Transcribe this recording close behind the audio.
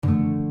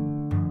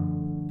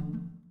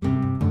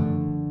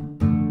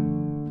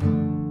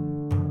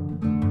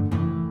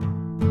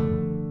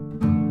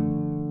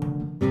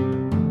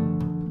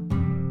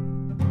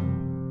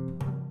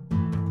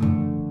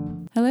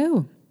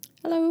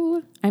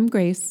I'm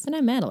Grace. And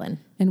I'm Madeline.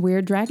 And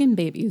we're Dragon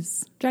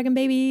Babies. Dragon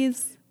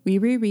Babies. We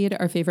reread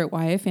our favorite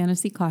YA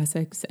fantasy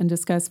classics and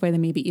discuss why they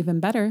may be even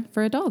better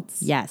for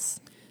adults. Yes.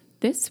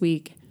 This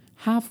week,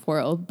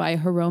 Half-World by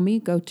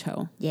Hiromi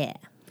Goto. Yeah.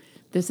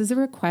 This is a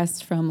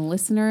request from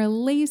listener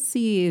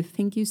Lacey.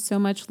 Thank you so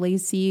much,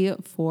 Lacey,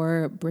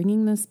 for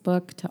bringing this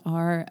book to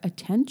our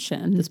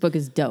attention. This book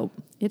is dope.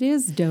 It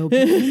is dope.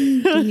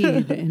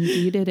 Indeed.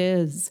 Indeed it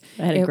is.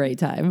 I had a great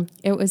time.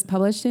 It was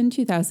published in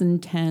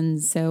 2010,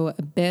 so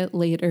a bit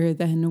later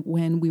than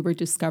when we were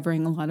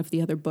discovering a lot of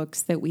the other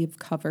books that we've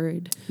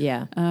covered.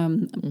 Yeah.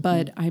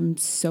 But I'm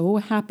so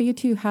happy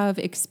to have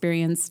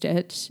experienced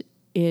it.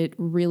 It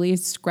really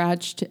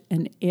scratched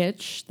an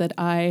itch that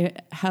I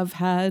have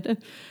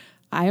had.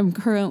 I am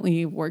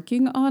currently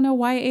working on a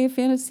YA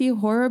fantasy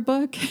horror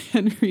book,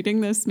 and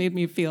reading this made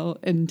me feel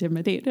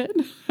intimidated.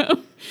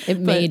 It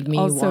made me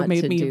also want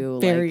made to me do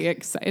very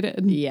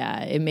excited.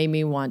 Yeah, it made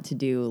me want to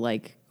do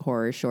like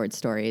horror short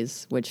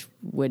stories, which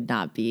would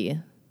not be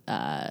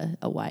a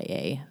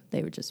YA.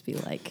 They would just be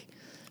like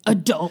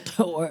Adult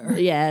horror.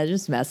 Yeah,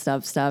 just messed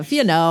up stuff,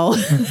 you know.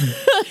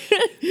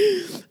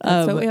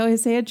 That's what we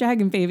always say at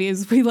Dragon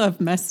Babies. We love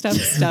messed up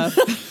stuff.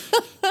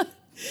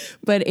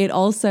 But it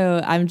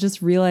also, I'm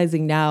just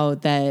realizing now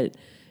that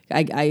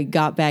I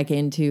got back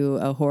into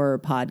a horror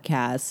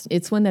podcast.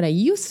 It's one that I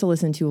used to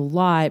listen to a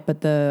lot,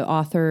 but the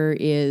author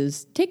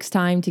takes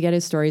time to get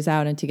his stories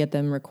out and to get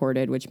them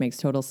recorded, which makes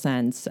total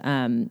sense.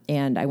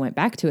 And I went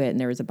back to it, and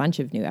there was a bunch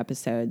of new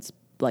episodes.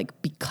 Like,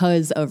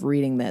 because of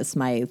reading this,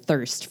 my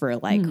thirst for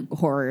like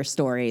horror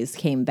stories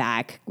came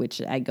back,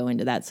 which I go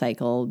into that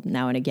cycle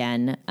now and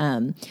again.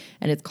 And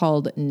it's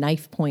called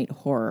Knife Point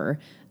Horror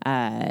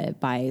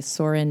by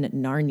Soren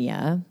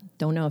Narnia.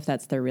 Don't know if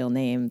that's their real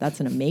name. That's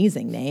an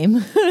amazing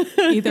name.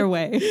 Either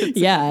way.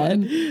 Yeah.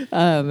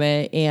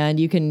 And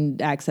you can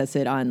access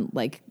it on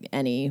like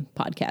any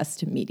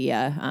podcast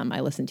media. I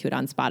listen to it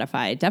on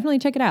Spotify. Definitely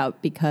check it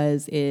out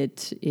because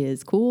it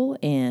is cool,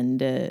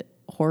 and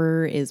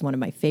horror is one of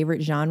my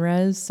favorite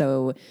genres.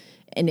 So,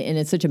 and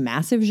it's such a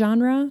massive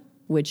genre,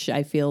 which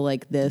I feel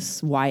like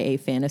this YA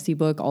fantasy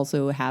book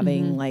also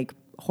having like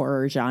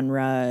horror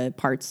genre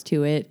parts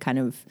to it kind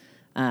of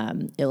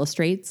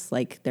illustrates.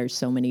 Like, there's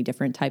so many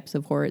different types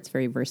of horror. It's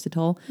very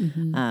versatile.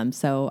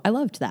 So I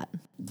loved that.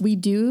 We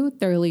do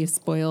thoroughly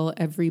spoil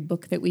every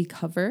book that we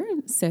cover.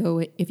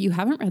 So if you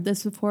haven't read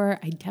this before,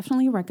 I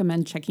definitely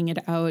recommend checking it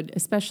out,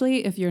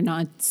 especially if you're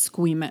not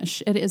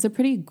squeamish. It is a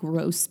pretty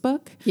gross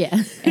book.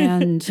 Yeah.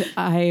 And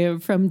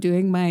from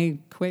doing my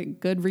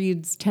quick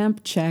Goodreads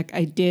temp check,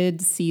 I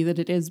did see that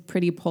it is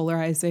pretty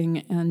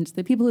polarizing, and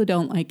the people who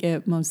don't like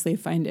it mostly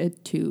find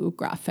it too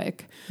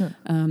graphic.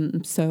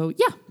 So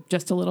yeah,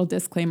 just a little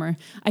disclaimer.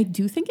 I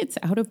do think it's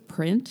out of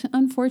print,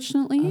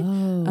 unfortunately.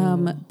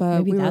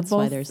 But Maybe that's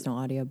why there's no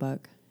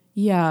audiobook.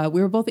 Yeah,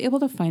 we were both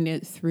able to find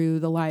it through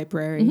the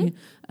library.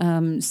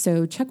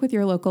 So check with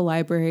your local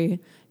library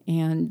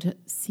and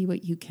see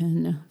what you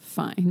can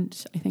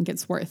find. I think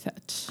it's worth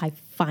it. I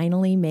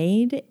finally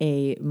made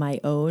my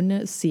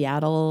own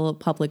Seattle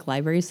Public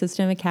Library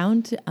System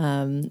account.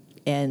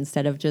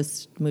 Instead of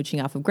just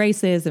mooching off of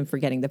Grace's and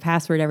forgetting the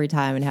password every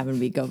time and having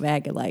me go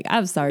back and like,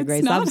 I'm sorry,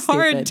 Grace, I'm stupid. It's not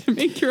hard to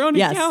make your own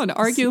account.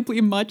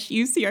 Arguably much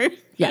easier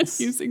than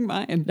using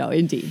mine. No,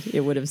 indeed.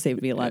 It would have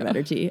saved me a lot of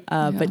energy.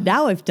 But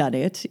now I've done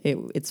it.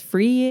 It's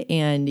free,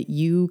 and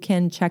you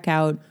can check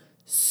out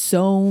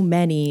so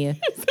many.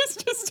 Is this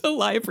just a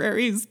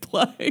library's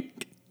plug?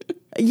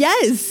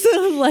 Yes.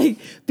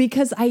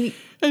 Because I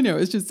know,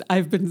 it's just,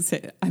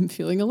 I'm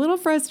feeling a little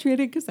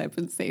frustrated because I've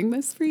been saying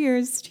this for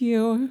years to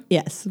you.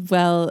 Yes.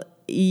 Well,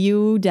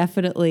 you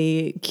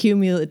definitely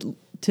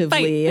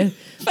cumulatively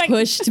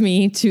pushed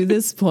me to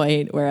this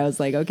point where I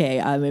was like,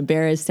 okay, I'm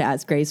embarrassed to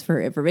ask Grace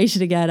for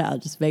information again. I'll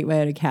just make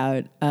my own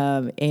account.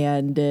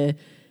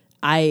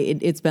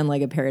 It's been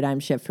like a paradigm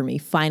shift for me.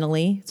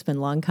 Finally, it's been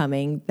long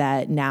coming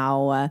that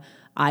now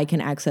I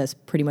can access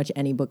pretty much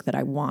any book that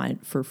I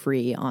want for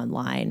free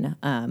online.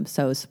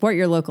 So support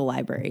your local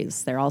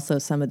libraries. They're also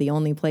some of the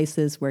only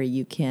places where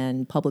you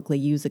can publicly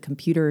use a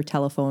computer,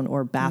 telephone,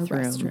 or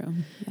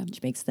bathroom,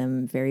 which makes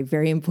them very,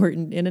 very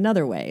important in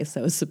another way.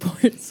 So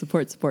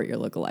support your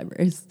local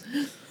libraries.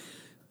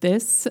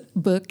 This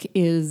book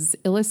is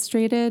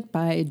illustrated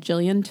by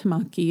Jillian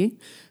Tamaki,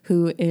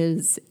 who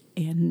is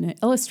an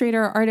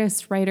illustrator,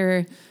 artist,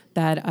 writer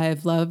that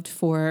I've loved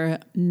for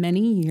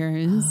many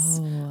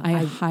years. I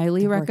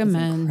highly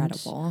recommend.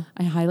 Incredible.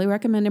 I highly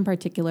recommend, in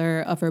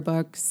particular, of her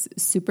books,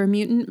 Super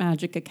Mutant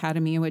Magic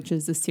Academy, which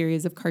is a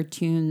series of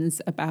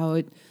cartoons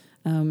about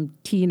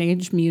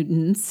teenage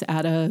mutants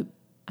at a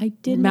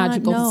magical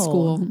not know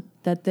school.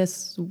 That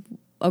this.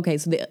 Okay,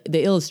 so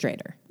the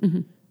illustrator.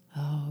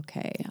 Oh,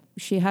 okay. Yeah.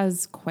 She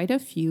has quite a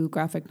few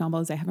graphic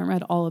novels. I haven't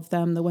read all of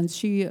them. The ones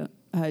she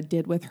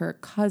did with her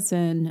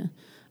cousin,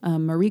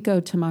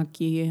 Mariko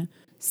Tamaki,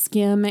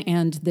 Skim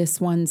and This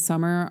One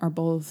Summer are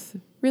both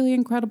really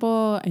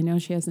incredible. I know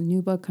she has a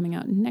new book coming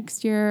out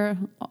next year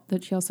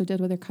that she also did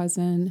with her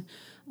cousin.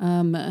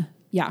 Her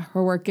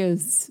work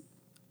is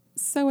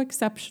so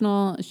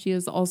exceptional. She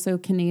is also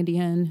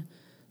Canadian,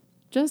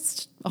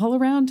 just all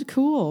around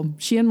cool.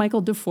 She and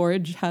Michael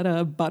DeForge had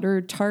a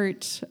butter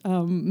tart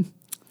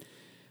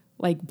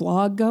like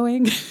blog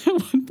going at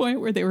one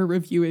point where they were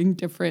reviewing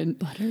different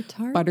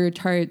butter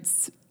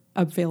tarts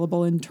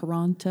available in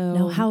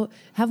Toronto. Now,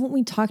 haven't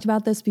we talked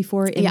about this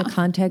before in the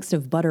context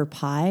of butter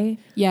pie?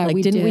 Yeah, like,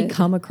 we didn't we did.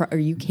 come across, or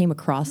you came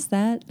across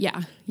that?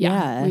 Yeah,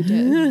 Yeah. we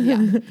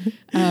did.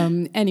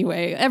 Yeah.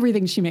 Anyway,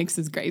 everything she makes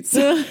is great.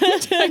 So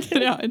check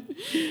it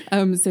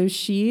out. So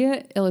she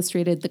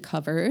illustrated the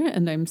cover,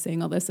 and I'm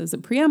saying all this as a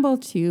preamble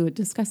to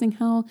discussing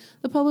how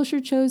the publisher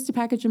chose to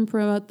package and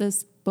promote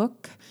this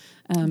book.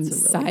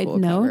 Side cool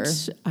note,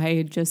 cover.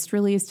 I just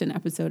released an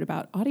episode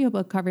about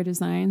audiobook cover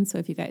design. So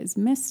if you guys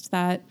missed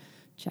that,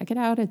 check it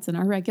out. It's in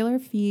our regular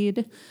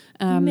feed.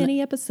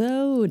 Mini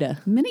episode.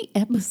 Mini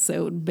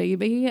episode,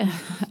 baby.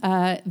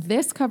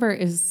 This cover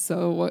is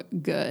so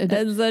good.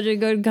 That's such a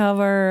good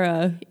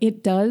cover.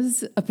 It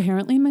does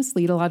apparently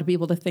mislead a lot of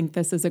people to think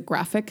this is a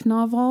graphic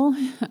novel,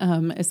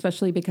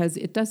 especially because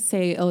it does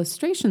say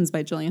illustrations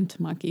by Jillian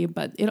Tamaki,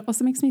 but it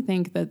also makes me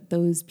think that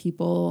those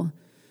people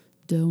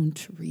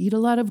don't read a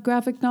lot of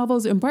graphic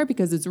novels, in part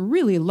because it's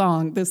really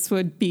long. This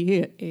would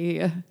be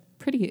a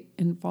pretty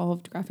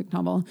involved graphic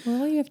novel.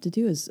 Well, all you have to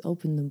do is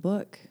open the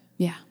book.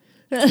 Yeah.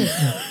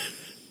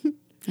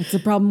 That's a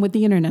problem with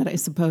the internet, I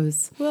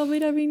suppose. Well,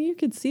 I mean, you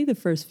could see the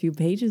first few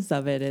pages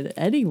of it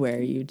anywhere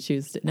you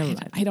choose to. Never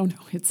mind. I don't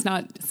know. It's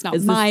not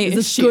Is my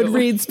this issue.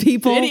 Goodreads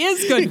people? It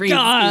is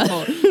Goodreads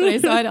people. But I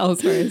saw it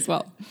elsewhere as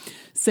well.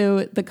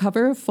 So the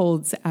cover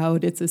folds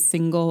out. It's a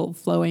single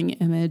flowing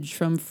image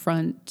from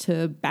front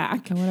to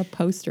back. I want a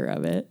poster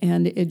of it.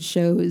 And it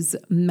shows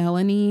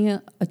Melanie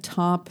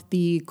atop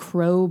the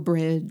Crow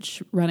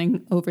Bridge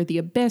running over the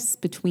abyss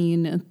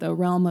between the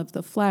realm of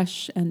the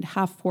flesh and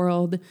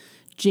Half-World.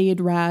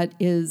 Jade Rat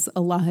is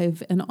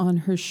alive and on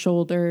her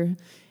shoulder,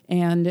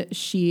 and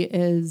she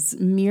is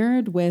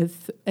mirrored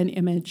with an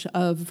image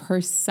of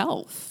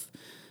herself,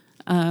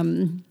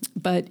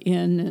 but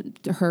in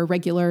her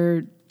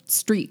regular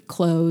street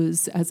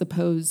clothes as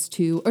opposed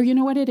to, or you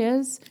know what it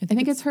is? I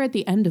think it's her at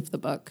the end of the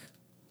book,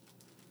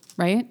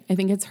 right? I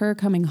think it's her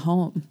coming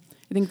home.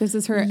 I think this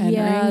is her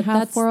entering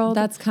Half-World.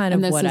 That's kind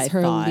of and what I this is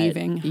her thought.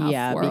 leaving Half-World.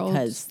 Yeah,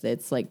 because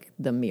it's like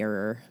the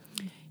mirror.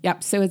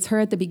 Yep. So it's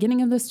her at the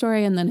beginning of the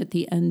story and then at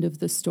the end of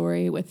the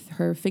story with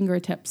her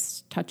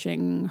fingertips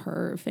touching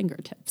her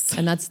fingertips.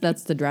 And that's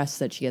the dress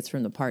that she gets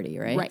from the party,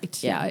 right?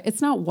 Right. Yeah.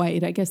 It's not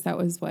white. I guess that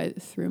was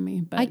what threw me.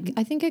 But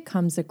I think it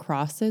comes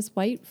across as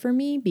white for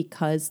me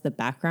because the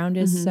background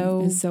is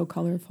so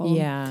colorful.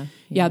 Yeah.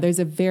 Yeah. There's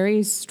a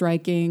very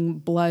striking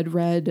blood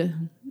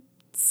red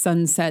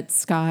sunset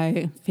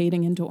sky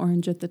fading into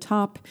orange at the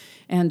top,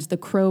 and the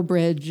Crow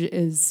Bridge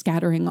is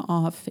scattering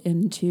off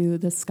into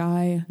the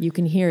sky. You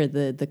can hear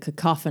the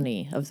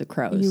cacophony of the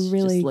crows You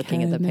really just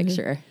looking at the can.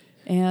 picture.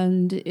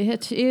 And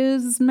it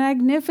is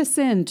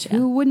magnificent.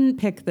 Who wouldn't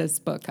pick this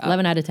book up?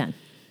 11 out of 10.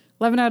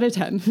 11 out of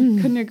 10.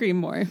 Couldn't agree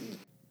more.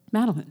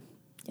 Madeline,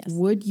 Yes.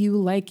 would you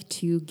like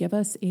to give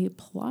us a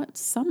plot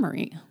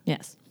summary?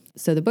 Yes.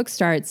 So the book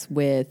starts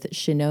with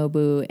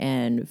Shinobu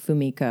and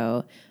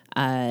Fumiko.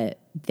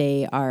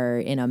 They are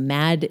in a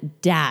mad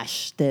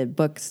dash. The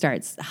book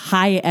starts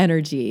high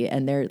energy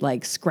and they're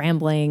like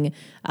scrambling,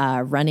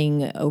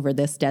 running over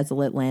this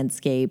desolate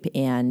landscape.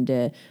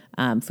 And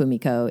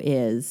Fumiko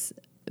is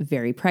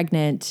very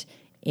pregnant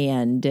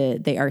and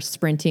they are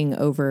sprinting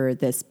over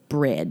this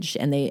bridge.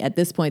 And at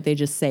this point, they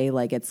just say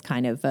like it's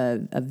kind of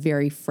a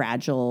very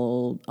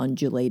fragile,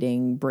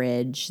 undulating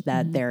bridge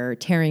that they're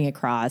tearing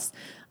across.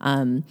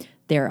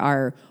 There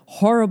are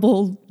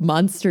horrible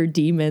monster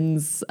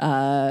demons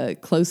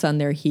close on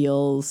their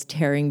heels,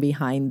 tearing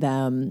behind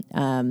them.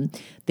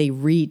 They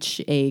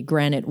reach a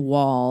granite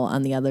wall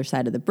on the other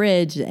side of the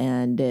bridge,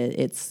 and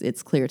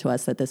it's clear to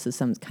us that this is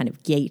some kind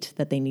of gate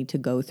that they need to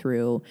go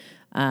through.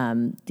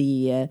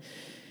 The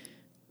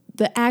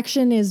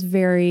action is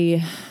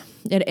very...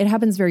 It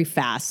happens very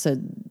fast,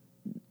 so...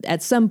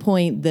 At some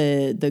point,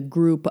 the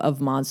group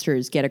of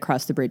monsters get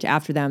across the bridge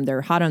after them.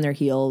 They're hot on their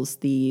heels.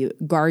 The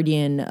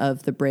guardian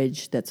of the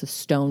bridge, that's a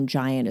stone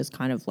giant, is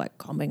kind of like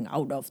coming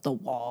out of the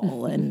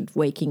wall and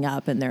waking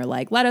up. And they're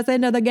like, let us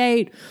into the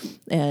gate.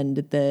 And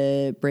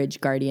the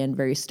bridge guardian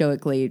very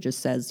stoically just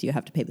says, you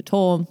have to pay the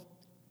toll.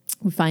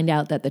 We find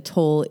out that the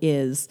toll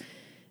is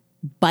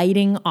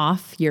biting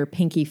off your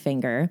pinky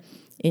finger.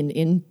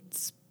 In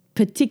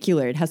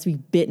particular, it has to be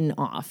bitten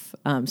off.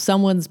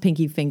 Someone's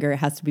pinky finger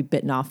has to be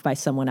bitten off by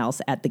someone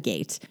else at the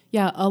gate.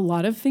 Yeah, a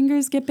lot of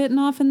fingers get bitten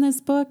off in this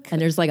book. And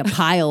there's like a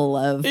pile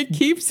of It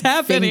keeps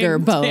happening. finger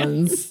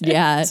bones.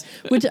 Yeah.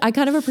 Which I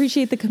kind of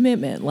appreciate the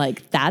commitment.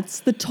 Like,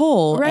 that's the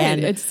toll. Right.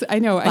 And I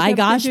know. I by kept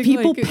gosh, thinking,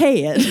 people like,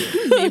 pay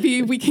it.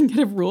 maybe we can get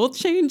a rule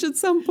change at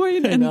some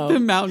point. And know. the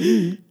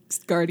mountain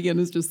guardian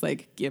is just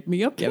like, give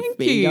me a pinky. Give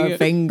me your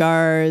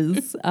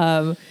fingers.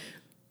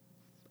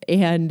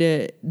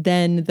 And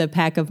then the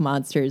pack of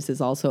monsters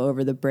is also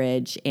over the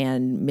bridge,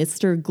 and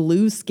Mr.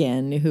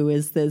 Glueskin, who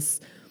is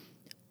this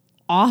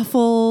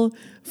awful,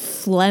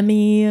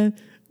 phlegmy,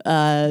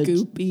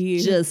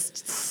 Goopy.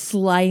 just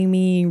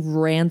slimy,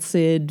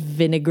 rancid,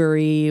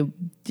 vinegary,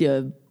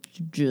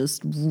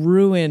 just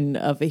ruin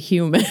of a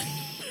human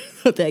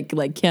that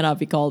like cannot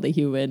be called a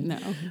human.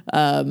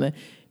 No.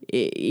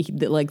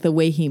 Like the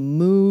way he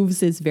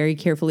moves is very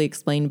carefully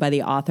explained by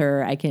the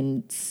author. I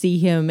can see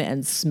him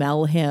and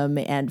smell him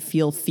and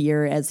feel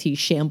fear as he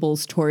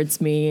shambles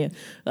towards me.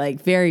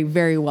 Like very,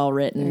 very well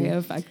written. Very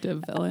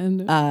effective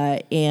villain.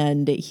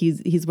 And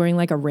he's wearing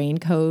like a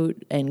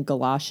raincoat and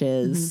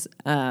galoshes,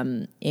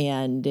 and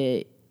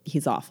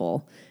he's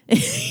awful.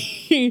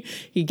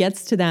 He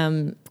gets to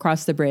them,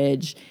 cross the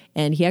bridge,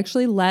 and he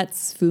actually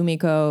lets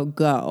Fumiko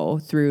go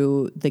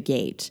through the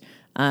gate.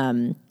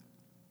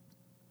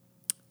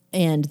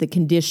 And the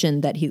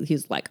condition that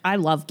he's like, I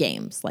love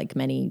games, like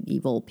many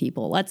evil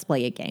people. Let's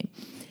play a game.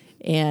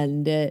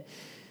 And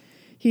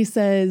he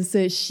says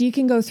she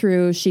can go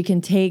through, she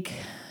can take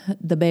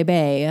the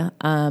bebe,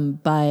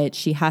 but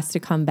she has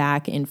to come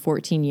back in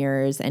 14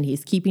 years. And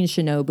he's keeping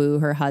Shinobu,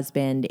 her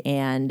husband.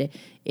 And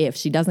if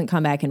she doesn't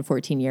come back in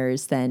 14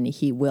 years, then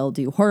he will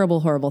do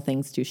horrible, horrible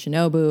things to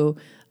Shinobu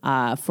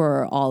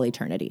for all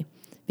eternity,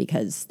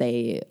 because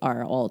they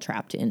are all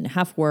trapped in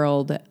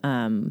Half-World,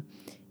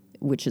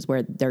 which is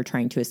where they're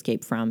trying to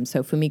escape from.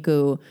 So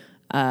Fumiko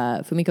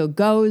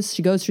goes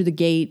through the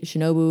gate.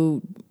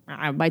 Shinobu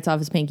bites off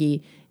his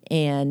pinky.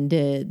 And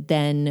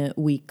then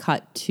we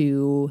cut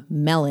to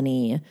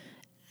Melanie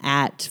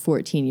at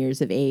 14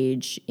 years of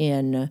age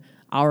in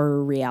our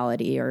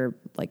reality, or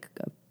like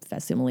a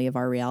facsimile of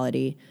our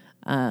reality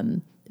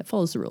that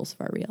follows the rules of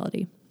our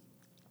reality.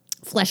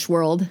 Flesh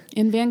world.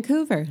 In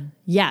Vancouver.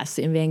 Yes,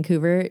 in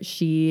Vancouver.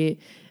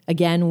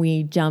 Again,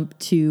 we jump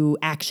to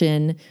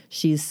action.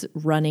 She's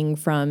running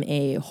from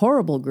a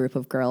horrible group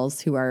of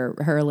girls who are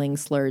hurling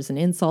slurs and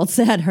insults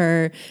at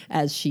her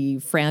as she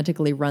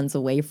frantically runs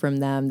away from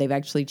them. They've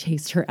actually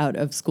chased her out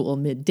of school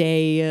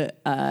midday.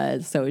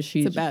 So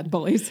she's It's a bad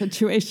bully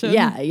situation.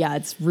 Yeah,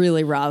 it's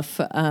really rough.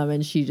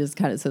 And she just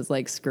kind of says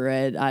like, screw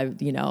it.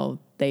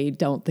 They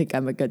don't think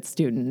I'm a good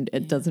student.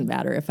 It doesn't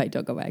matter if I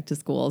don't go back to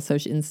school. So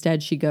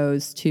instead she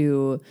goes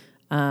to,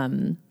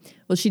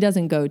 she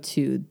doesn't go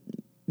to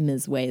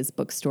Ms. Wei's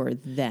bookstore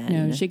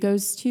then. No, she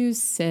goes to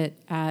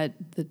sit at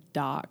the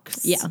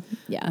docks. Yeah.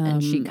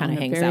 And she kind of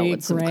hangs out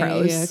with some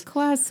crows.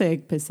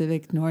 Classic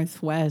Pacific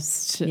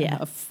Northwest,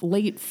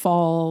 late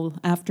fall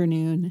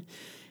afternoon.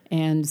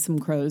 And some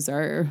crows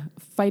are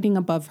fighting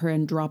above her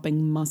and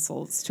dropping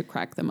mussels to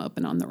crack them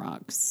open on the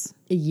rocks.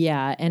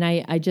 Yeah, and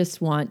I just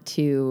want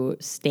to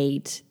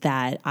state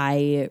that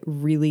I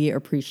really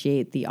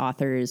appreciate the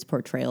author's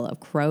portrayal of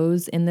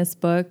crows in this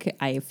book.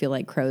 I feel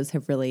like crows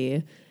have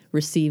really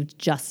received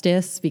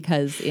justice,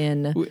 because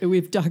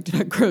we've talked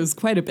about crows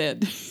quite a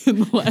bit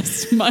in the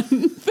last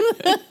month.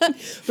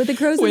 But the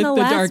crows with in the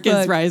last Dark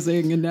book is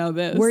Rising, and now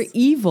this were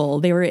evil.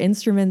 They were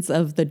instruments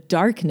of the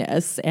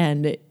darkness,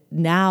 and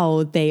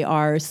now they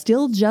are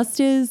still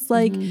just as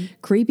like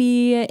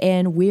creepy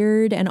and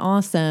weird and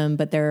awesome,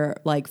 but they're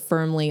like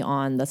firmly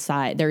on the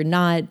side. They're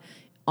not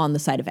on the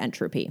side of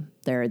entropy.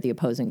 They're the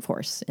opposing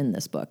force in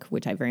this book,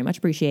 which I very much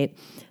appreciate.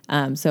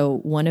 So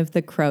one of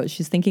the crows,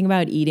 she's thinking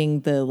about eating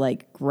the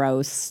like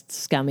gross,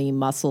 scummy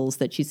mussels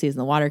that she sees in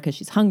the water because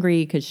she's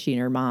hungry, because she and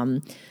her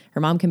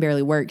mom can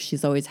barely work.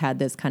 She's always had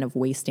this kind of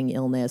wasting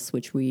illness,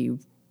 which we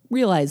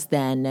realized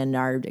then and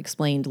are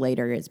explained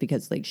later. It's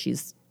because like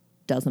she's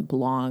doesn't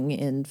belong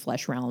in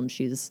flesh realm.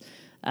 She's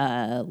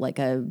like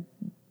a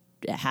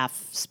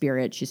half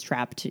spirit. She's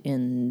trapped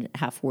in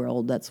half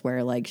world. That's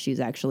where like she's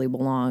actually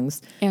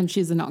belongs. And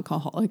she's an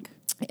alcoholic.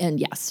 And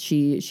yes,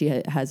 she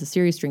has a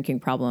serious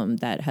drinking problem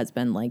that has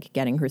been like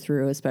getting her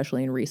through,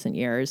 especially in recent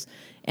years.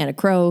 And a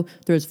crow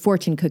throws a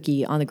fortune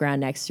cookie on the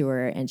ground next to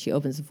her, and she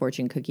opens the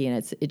fortune cookie,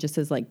 and it just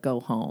says like "go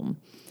home,"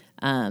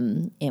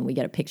 and we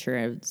get a picture.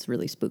 It's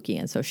really spooky,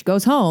 and so she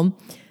goes home.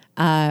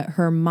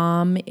 Her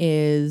mom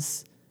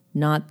is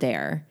not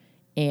there,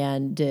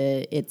 and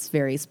it's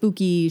very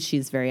spooky.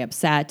 She's very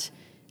upset.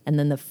 And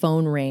then the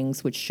phone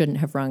rings, which shouldn't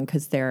have rung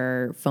because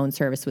their phone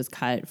service was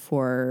cut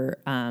for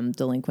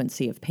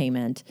delinquency of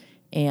payment.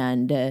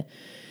 And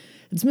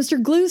it's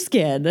Mr.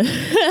 Glueskin.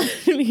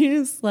 And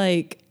he's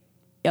like,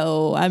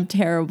 "Oh, I'm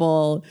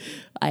terrible.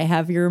 I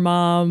have your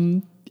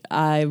mom.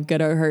 I'm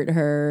going to hurt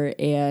her.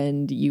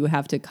 And you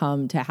have to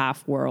come to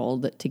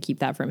Half-World to keep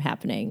that from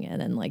happening."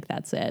 And then like,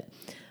 that's it.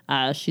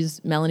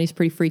 Melanie's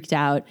pretty freaked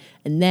out.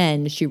 And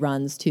then she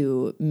runs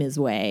to Ms.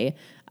 Wei,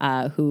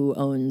 who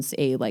owns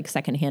a like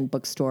secondhand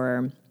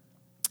bookstore.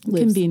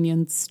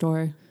 Convenience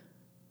store.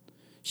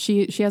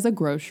 She has a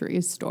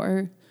grocery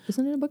store.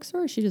 Isn't it a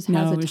bookstore? She just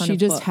has a ton of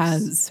books.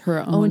 Has her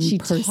own. Oh, and she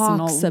personal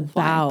talks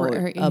about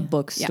library. a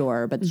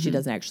bookstore, but she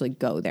doesn't actually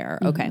go there.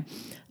 Okay.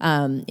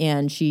 And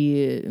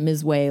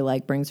Ms. Wei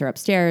like brings her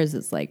upstairs.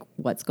 It's like,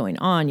 "What's going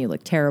on? You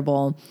look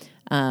terrible."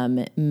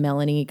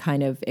 Melanie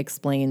kind of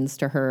explains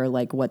to her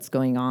like what's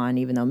going on,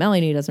 even though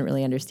Melanie doesn't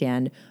really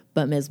understand.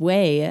 But Ms.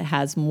 Wei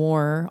has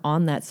more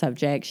on that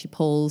subject. She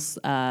pulls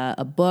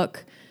a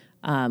book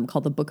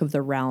called the Book of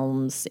the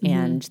Realms.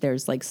 And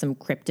there's like some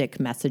cryptic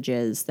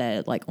messages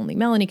that like only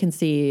Melanie can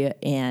see,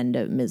 and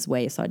Ms.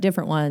 Way saw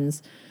different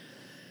ones,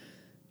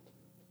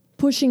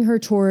 pushing her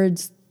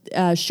towards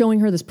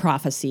showing her this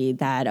prophecy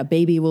that a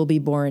baby will be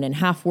born in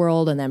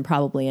Half-World and then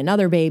probably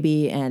another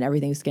baby, and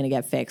everything's going to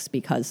get fixed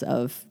because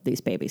of these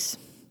babies.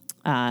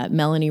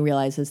 Melanie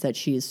realizes that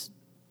she's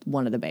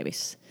one of the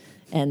babies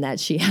and that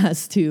she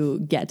has to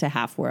get to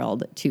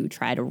Half-World to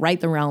try to right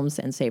the realms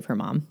and save her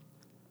mom.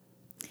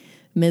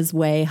 Ms.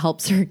 Way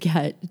helps her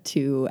get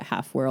to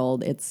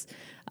Half-World. It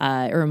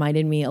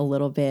reminded me a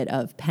little bit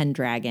of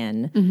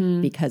Pendragon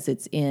because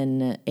it's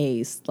in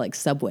a like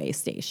subway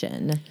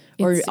station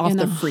or It's off in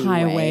the a freeway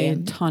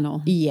highway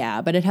tunnel.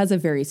 Yeah, but it has a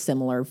very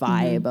similar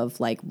vibe of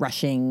like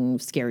rushing,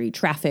 scary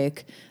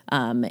traffic,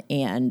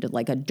 and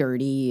like a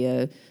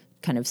dirty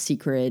kind of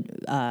secret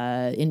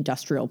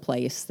industrial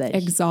place that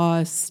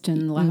Exhaust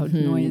and loud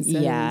noises.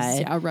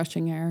 yeah.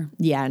 Rushing air.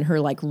 Yeah, and her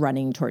like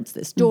running towards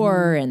this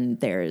door, and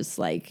there's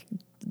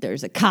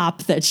a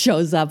cop that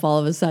shows up all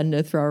of a sudden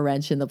to throw a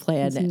wrench in the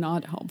plan. It's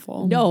not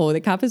helpful. No,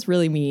 the cop is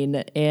really mean,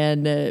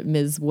 and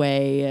Ms.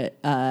 Way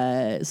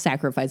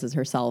sacrifices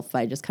herself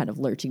by just kind of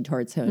lurching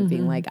towards him and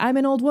being like, "I'm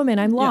an old woman.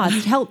 I'm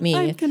lost. Help me.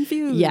 I'm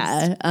confused."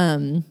 Yeah.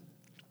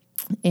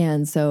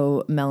 And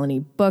so Melanie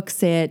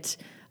books it.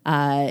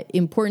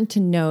 Important to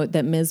note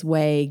that Ms.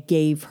 Way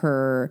gave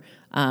her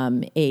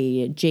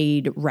a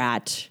jade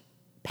rat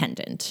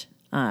pendant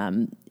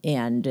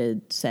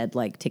and said,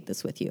 like, take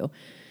this with you.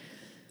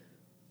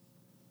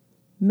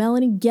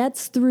 Melanie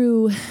gets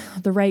through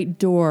the right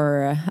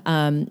door,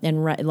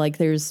 and like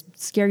there's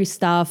scary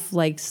stuff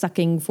like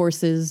sucking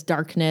forces,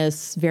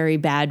 darkness, very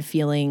bad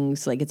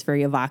feelings. Like it's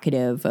very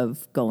evocative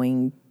of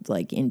going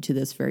like into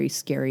this very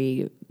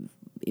scary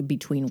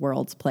between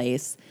worlds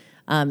place.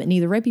 And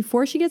either right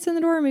before she gets in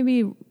the door or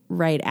maybe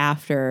right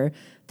after,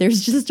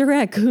 there's just a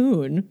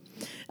raccoon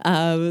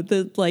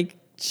that like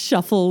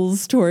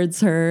shuffles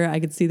towards her. I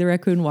could see the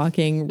raccoon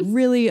walking.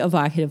 Really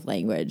evocative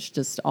language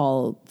just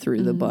all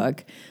through the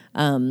book.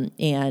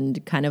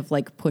 And kind of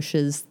like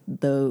pushes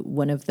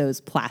one of those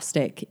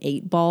plastic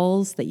 8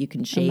 balls that you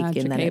can shake,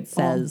 and then it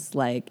says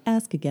like,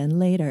 ask again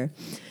later.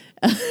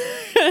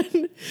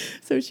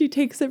 So she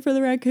takes it for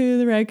the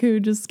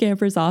raccoon just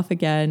scampers off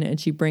again, and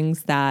she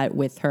brings that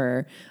with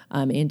her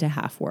into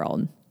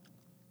Half-World.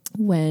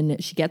 When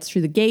she gets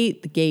through the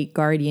gate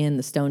guardian,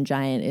 the stone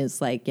giant,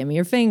 is like, give me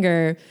your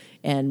finger,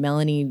 and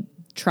Melanie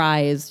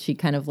tries. She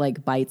kind of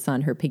like bites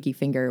on her pinky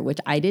finger, which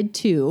I did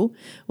too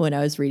when I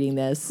was reading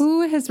this.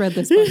 Who has read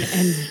this book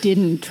and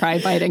didn't try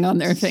biting on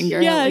their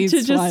finger? Yeah, at least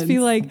to just once? be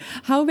like,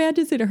 how bad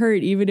does it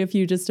hurt even if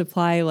you just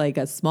apply like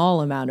a small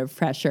amount of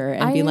pressure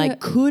and be like,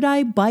 could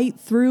I bite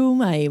through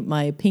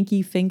my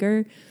pinky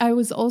finger? I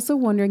was also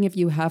wondering if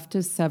you have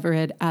to sever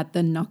it at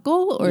the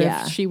knuckle or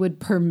if she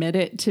would permit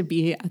it to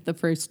be at the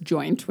first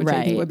joint, which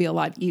I think would be a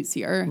lot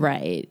easier.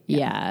 Right.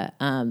 Yeah.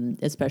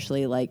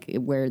 Especially like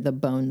where the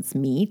bones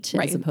meet,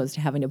 as opposed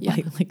to having to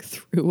bite like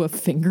through a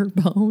finger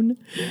bone.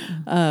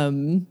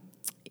 And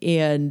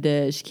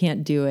she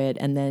can't do it.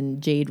 And then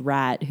Jade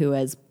Rat, who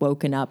has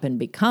woken up and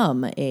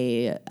become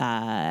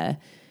a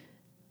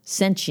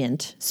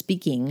sentient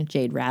speaking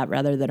Jade Rat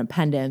rather than a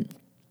pendant,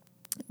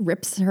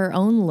 rips her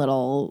own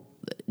little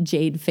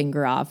jade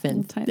finger off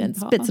and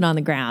spits it on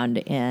the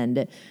ground.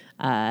 And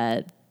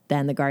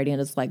then the guardian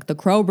is like, the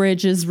Crow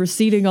Bridge is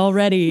receding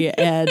already.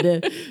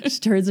 And she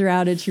turns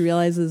around and she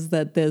realizes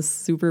that this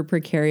super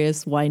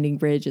precarious winding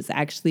bridge is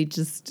actually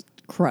just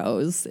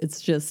crows. It's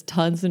just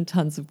tons and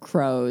tons of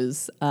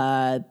crows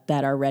that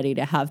are ready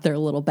to have their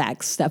little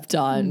backs stepped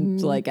on,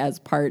 like as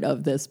part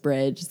of this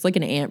bridge. It's like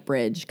an ant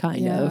bridge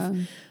kind of.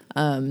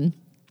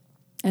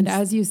 And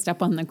as you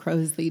step on the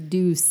crows, they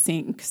do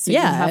sink. So you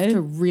have to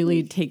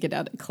really take it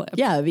at a clip.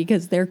 Yeah,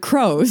 because they're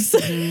crows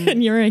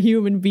and you're a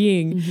human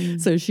being.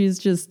 So she's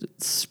just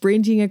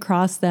sprinting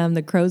across them.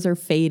 The crows are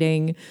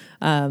fading.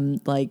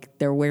 Like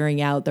they're wearing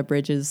out. The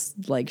bridge is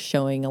like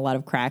showing a lot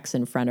of cracks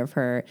in front of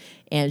her.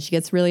 And she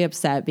gets really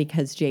upset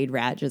because Jade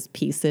Rat just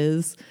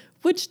pieces,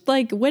 which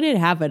like when it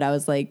happened, I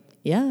was like,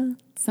 yeah.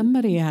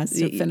 Somebody has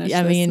to finish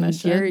this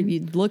mission.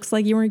 It looks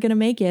like you weren't going to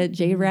make it.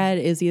 Jade Rat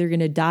is either going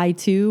to die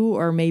too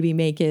or maybe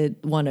make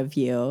it one of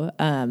you,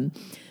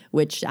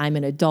 which I'm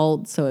an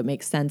adult, so it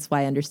makes sense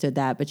why I understood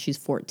that. But she's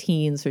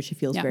 14, so she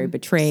feels very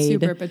betrayed.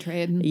 Super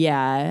betrayed.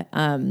 Yeah.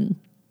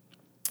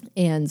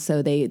 And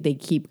so they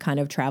keep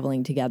kind of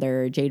traveling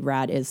together. Jade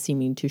Rat is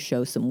seeming to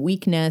show some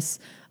weakness.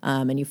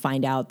 And you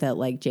find out that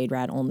like Jade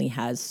Rat only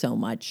has so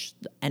much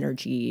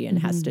energy and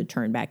has to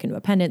turn back into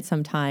a pendant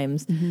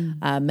sometimes.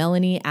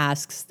 Melanie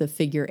asks the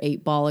figure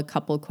 8 ball a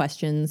couple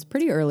questions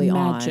pretty early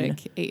on.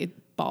 Magic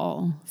 8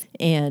 ball.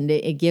 And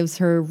it gives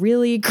her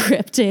really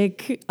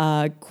cryptic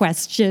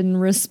question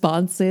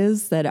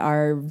responses that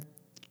are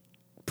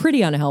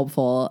pretty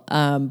unhelpful,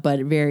 but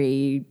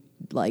very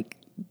like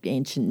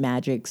ancient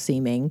magic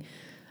seeming.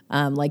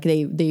 Like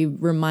they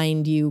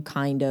remind you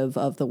kind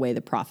of the way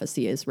the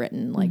prophecy is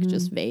written, like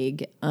just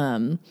vague.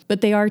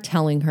 But they are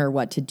telling her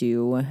what to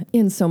do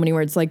in so many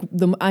words. Like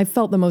I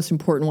felt the most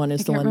important one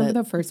is the one that... I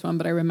remember the first one,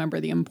 but I remember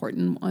the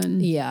important one.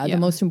 Yeah, the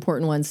most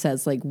important one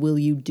says, like, will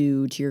you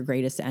do to your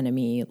greatest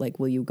enemy? Like,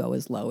 will you go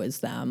as low as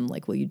them?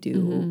 Like, will you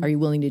do... Are you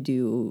willing to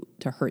do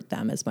to hurt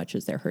them as much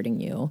as they're hurting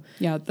you?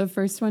 Yeah, the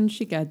first one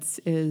she gets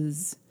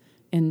is,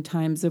 in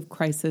times of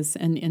crisis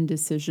and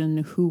indecision,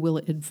 who will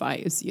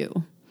advise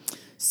you?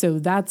 So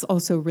that's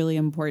also really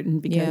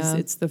important because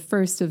it's the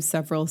first of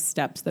several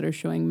steps that are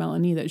showing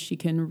Melanie that she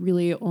can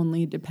really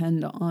only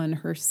depend on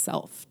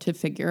herself to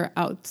figure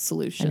out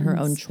solutions. And her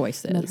own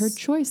choices. And that her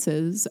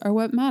choices are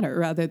what matter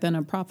rather than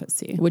a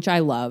prophecy. Which I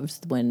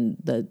loved when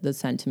the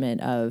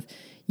sentiment of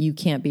you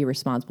can't be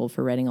responsible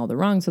for righting all the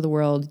wrongs of the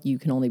world. You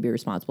can only be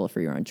responsible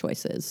for your own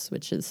choices,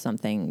 which is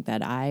something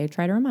that I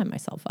try to remind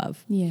myself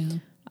of. Yeah.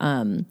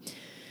 And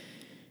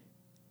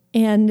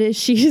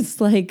she's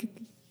like...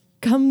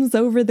 comes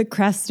over the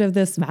crest of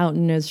this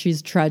mountain as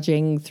she's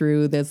trudging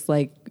through this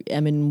like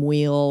Emin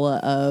wheel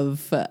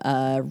of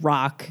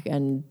rock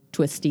and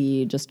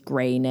twisty just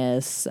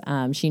grayness.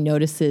 She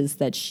notices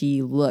that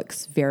she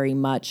looks very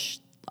much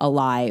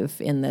alive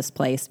in this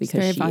place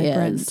because she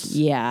vibrant. Is.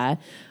 Yeah.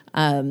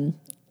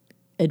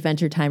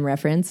 Adventure Time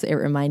reference. It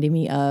reminded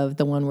me of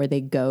the one where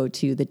they go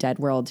to the dead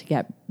world to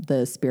get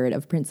the spirit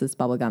of Princess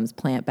Bubblegum's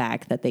plant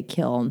back that they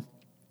kill.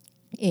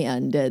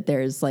 And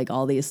there's like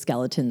all these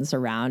skeletons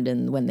around.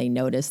 And when they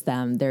notice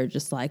them, they're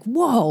just like,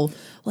 whoa,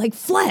 like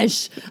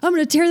flesh. I'm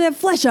going to tear that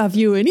flesh off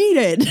you and eat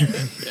it.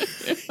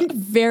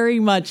 Very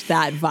much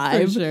that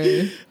vibe.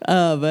 For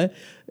sure.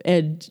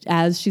 And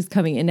as she's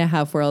coming into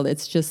Half-World,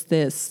 it's just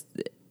this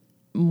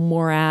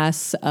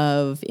morass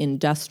of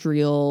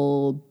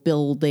industrial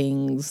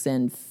buildings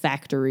and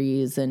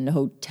factories and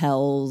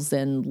hotels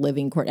and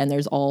living and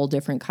there's all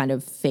different kind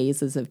of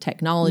phases of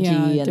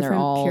technology and they're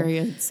all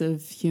periods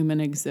of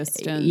human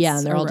existence. Yeah,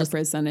 and they're all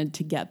represented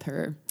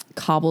together,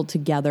 cobbled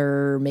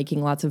together,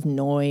 making lots of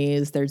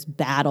noise. There's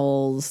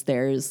battles.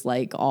 There's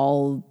like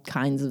all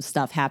kinds of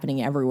stuff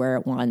happening everywhere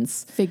at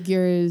once.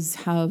 Figures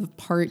have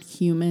part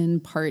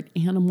human, part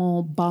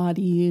animal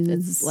bodies.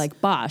 It's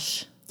like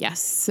Bosch.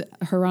 Yes,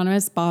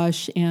 Hieronymus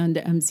Bosch and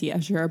M.C.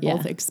 Escher are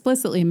both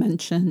explicitly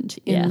mentioned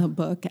in the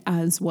book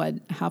as what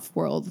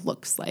Half-World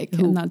looks like.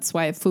 And that's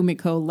why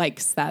Fumiko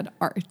likes that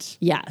art.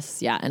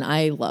 Yes, yeah. And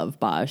I love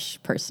Bosch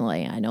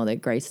personally. I know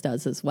that Grace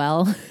does as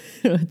well.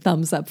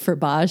 Thumbs up for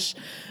Bosch.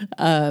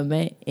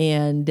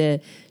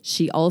 And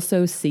she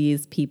also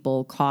sees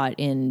people caught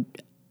in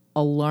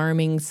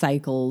alarming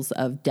cycles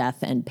of death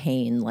and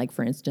pain. Like,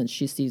 for instance,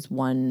 she sees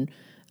one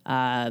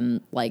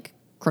like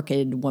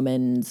crooked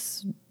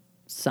woman's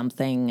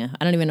something,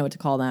 I don't even know what to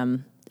call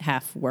them,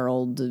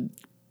 half-world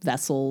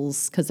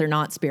vessels, because they're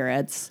not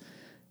spirits,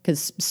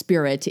 because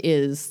spirit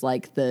is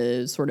like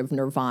the sort of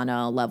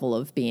nirvana level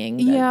of being.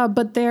 Yeah,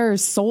 but they're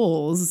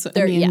souls.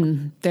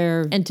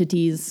 They're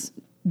entities,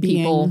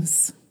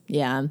 beings. People.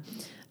 Yeah.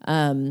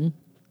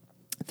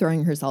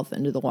 Throwing herself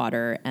into the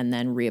water and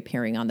then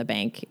reappearing on the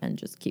bank and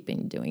just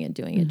doing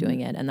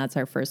it. And that's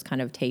our first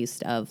kind of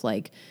taste of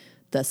like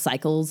the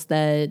cycles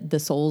that the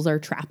souls are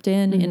trapped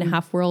in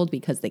Half-World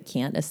because they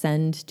can't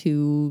ascend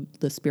to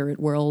the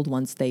spirit world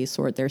once they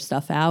sort their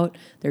stuff out.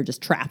 They're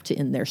just trapped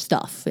in their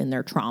stuff, in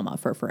their trauma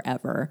for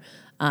forever.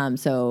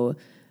 So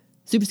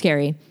super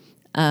scary.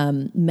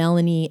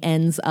 Melanie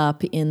ends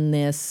up in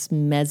this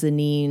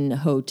mezzanine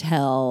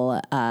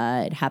hotel.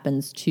 It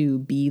happens to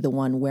be the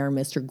one where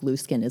Mr.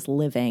 Gluskin is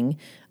living,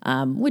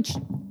 which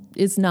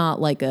is not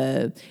like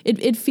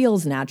it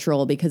feels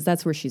natural because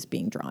that's where she's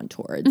being drawn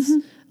towards.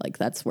 Like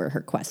that's where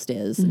her quest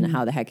is, and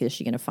how the heck is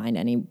she going to find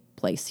any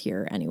place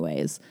here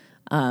anyways?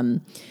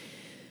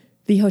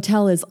 The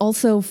hotel is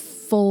also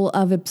full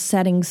of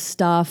upsetting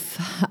stuff.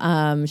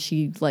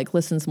 She like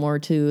listens more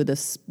to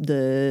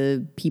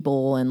the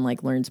people and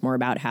like learns more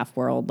about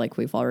Half-World, like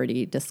we've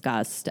already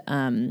discussed.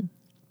 And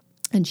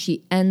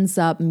she ends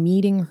up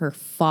meeting her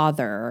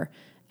father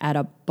at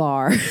a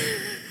bar.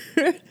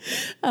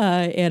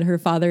 And her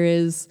father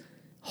is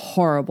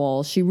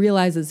horrible. She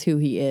realizes who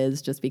he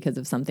is just because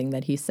of something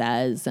that he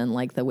says and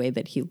like the way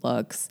that he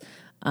looks.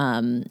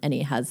 And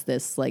he has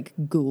this like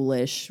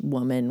ghoulish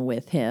woman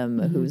with him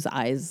whose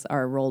eyes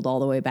are rolled all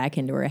the way back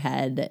into her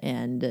head,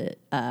 and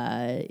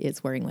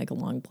it's wearing like a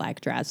long black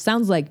dress.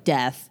 Sounds like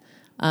death.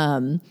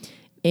 And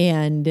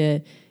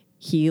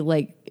he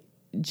like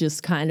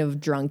just kind of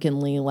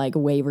drunkenly like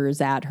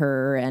wavers at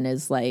her and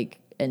is like,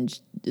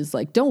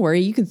 don't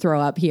worry, you can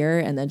throw up here.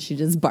 And then she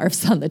just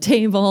barfs on the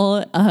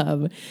table.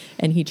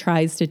 And he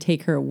tries to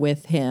take her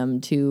with him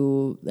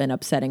to an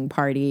upsetting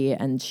party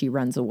and she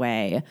runs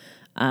away.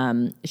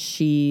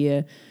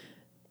 She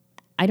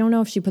I don't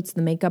know if she puts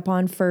the makeup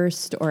on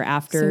first or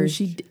after.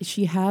 So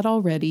she had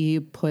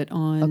already put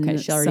on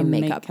she already some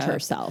makeup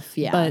herself.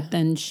 Yeah. But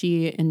then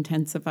she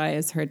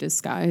intensifies her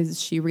disguise.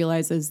 She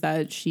realizes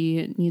that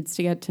she needs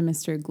to get to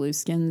Mr.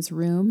 Glueskin's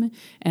room,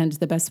 and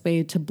the best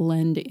way to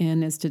blend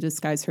in is to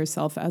disguise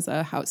herself as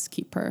a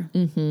housekeeper.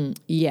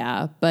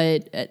 Yeah,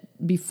 but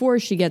before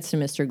she gets to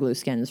Mr.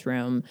 Glueskin's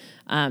room,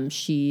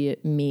 she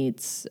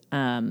meets...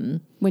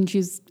 when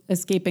she's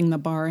escaping the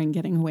bar and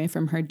getting away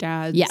from her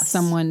dad,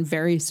 someone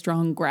very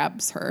strong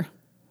grabs her.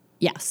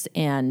 Yes,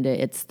 and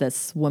it's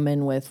this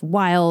woman with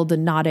wild,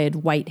 knotted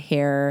white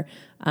hair,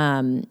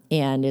 and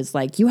is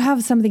like, you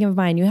have something of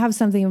mine, you have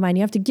something of mine,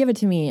 you have to give it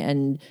to me.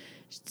 And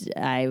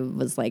I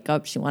was like,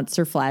 oh, she wants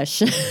her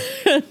flesh.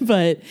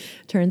 But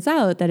turns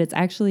out that it's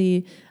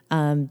actually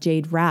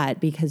Jade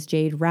Rat, because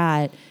Jade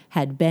Rat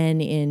had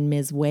been in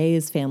Ms.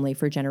 Way's family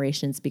for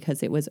generations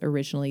because it was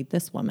originally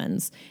this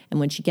woman's. And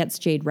when she gets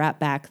Jade Rat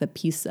back, the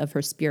piece of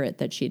her spirit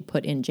that she'd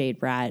put in Jade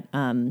Rat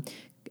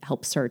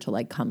helps her to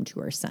like come to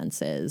her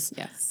senses.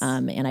 Yes.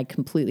 And I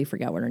completely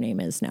forgot what her name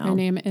is now. Her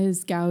name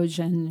is Gao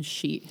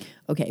Zhenxi.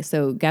 Okay,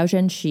 so Gao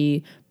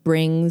Zhenxi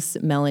brings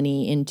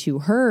Melanie into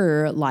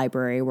her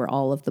library where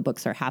all of the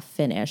books are half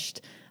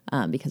finished,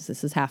 because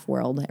this is half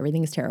world.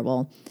 Everything is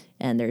terrible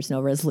and there's no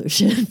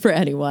resolution for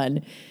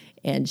anyone.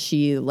 And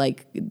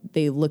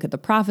they look at the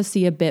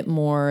prophecy a bit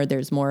more.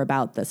 There's more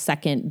about the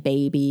second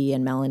baby.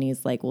 And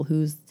Melanie's like, well,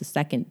 who's the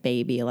second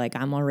baby? Like,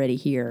 I'm already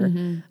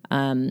here.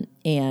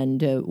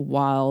 And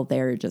while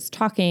they're just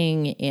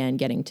talking and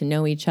getting to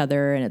know each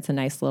other, and it's a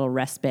nice little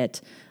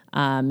respite,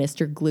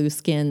 Mr.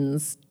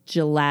 Glueskin's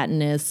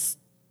gelatinous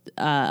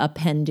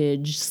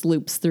appendage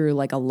sloops through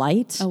like a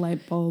light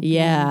bulb.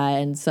 Yeah,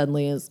 and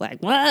suddenly is like,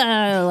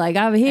 whoa, like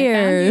I'm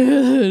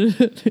here.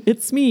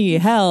 It's me,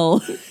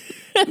 hell.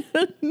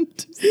 So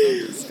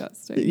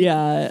disgusting.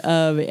 Yeah,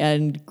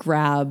 and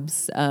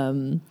grabs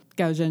Gao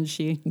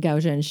Zhenxi.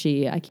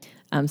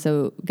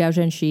 So Gao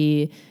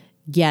Zhenxi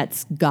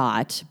gets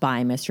got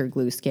by Mr.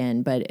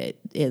 Glueskin, but it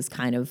is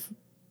kind of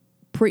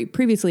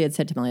previously had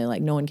said to Melanie,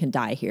 like, no one can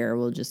die here.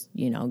 We'll just,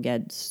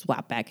 get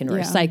swapped back into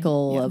a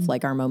cycle of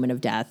like our moment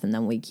of death. And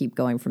then we keep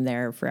going from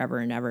there forever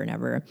and ever and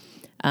ever.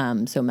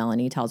 So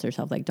Melanie tells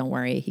herself, like, don't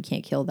worry, he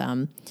can't kill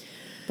them.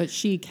 But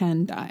she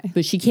can die.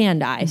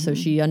 So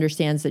she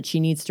understands that she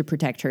needs to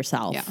protect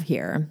herself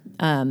here.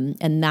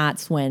 And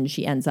that's when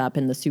she ends up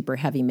in the super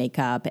heavy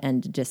makeup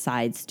and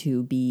decides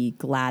to be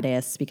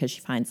Gladys, because she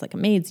finds like a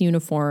maid's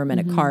uniform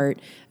and a cart.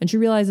 And she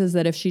realizes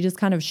that if she just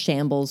kind of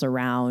shambles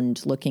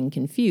around looking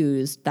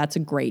confused, that's a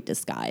great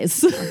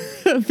disguise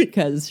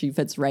because she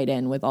fits right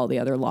in with all the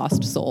other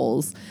lost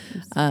souls.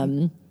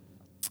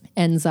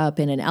 Ends up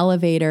in an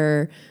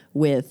elevator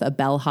with a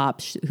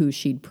bellhop who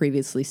she'd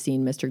previously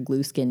seen Mr.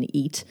 Glueskin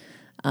eat.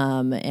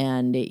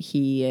 And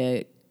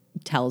he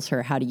tells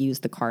her how to use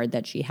the card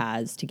that she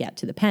has to get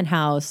to the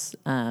penthouse.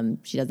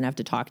 She doesn't have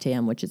to talk to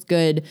him, which is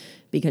good,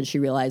 because she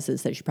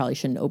realizes that she probably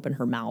shouldn't open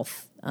her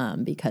mouth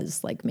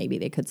because like maybe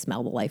they could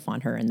smell the life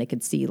on her and they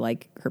could see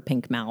like her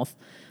pink mouth.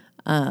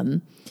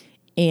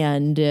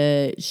 And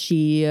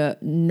she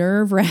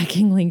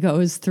nerve-wrackingly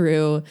goes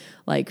through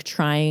like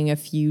trying a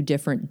few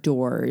different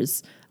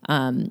doors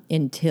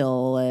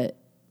until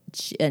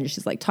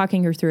she's like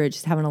talking her through it.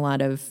 She's having a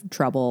lot of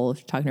trouble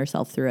talking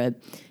herself through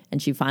it.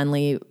 And she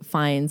finally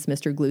finds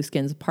Mr.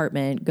 Glueskin's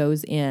apartment,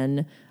 goes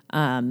in.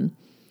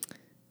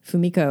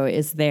 Fumiko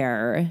is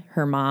there,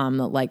 her mom,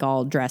 like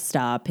all dressed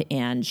up,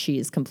 and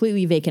she's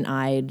completely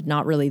vacant-eyed,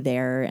 not really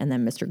there. And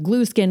then Mr.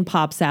 Glueskin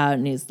pops out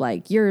and he's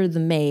like, you're the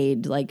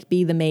maid, like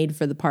be the maid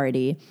for the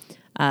party.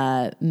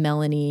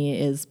 Melanie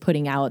is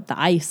putting out the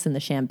ice and the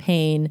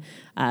champagne,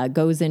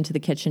 goes into the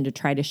kitchen to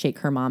try to shake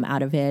her mom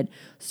out of it,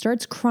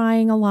 starts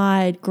crying a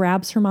lot,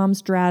 grabs her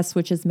mom's dress,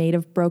 which is made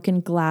of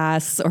broken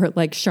glass or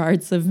like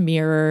shards of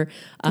mirror.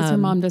 Because her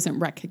mom doesn't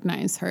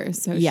recognize her.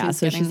 So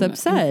she's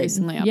upset.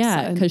 Increasingly upset.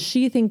 Yeah, because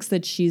she thinks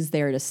that she's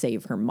there to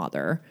save her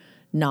mother.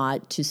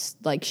 Not to,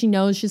 like, she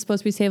knows she's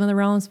supposed to be saving the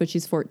realms, but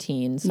she's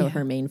 14. So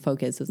her main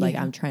focus is like,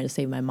 I'm trying to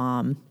save my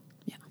mom.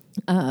 Yeah.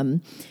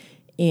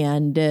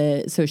 And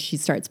so she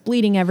starts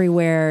bleeding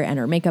everywhere, and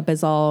her makeup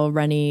is all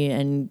runny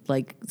and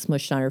like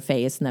smushed on her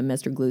face. And then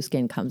Mr.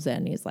 Glueskin comes in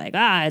and he's like,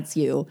 it's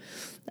you.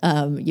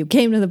 You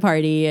came to the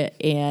party,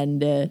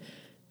 and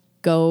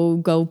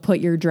go put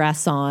your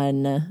dress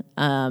on.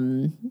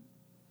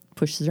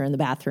 Pushes her in the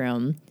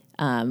bathroom.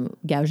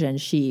 Gao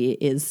Zhenxi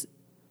is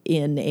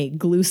in a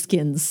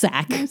Glueskin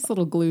sack. Nice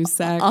little glue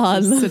sack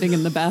sitting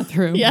in the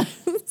bathroom. Yeah.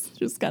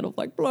 Just kind of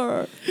like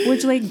blur.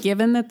 Which, like,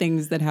 given the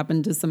things that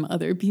happened to some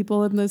other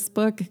people in this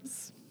book,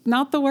 it's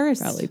not the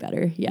worst. Probably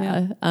better,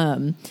 yeah.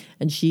 And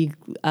she,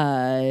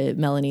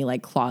 Melanie,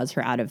 like, claws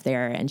her out of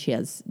there, and she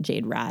has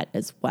Jade Rat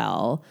as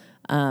well.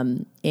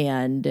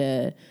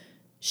 And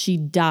she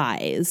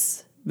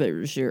dies, but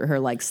her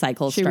like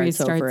cycle starts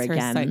over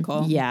again.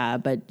 Cycle. Yeah,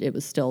 but it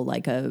was still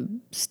like a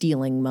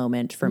stealing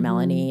moment for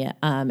Melanie.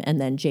 And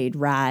then Jade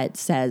Rat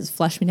says,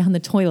 "Flush me down the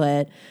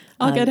toilet."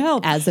 I'll get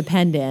help as a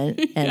pendant,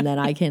 and then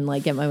I can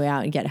like get my way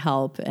out and get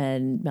help.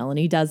 And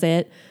Melanie does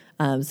it.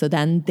 So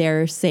then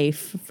they're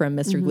safe from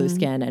Mr.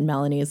 Glueskin, and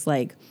Melanie is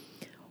like,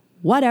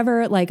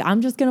 whatever, like,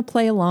 I'm just going to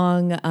play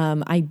along.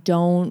 I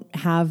don't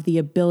have the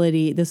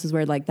ability. This is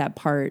where like that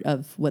part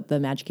of what the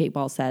Magic 8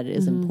 Ball said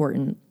is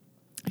important.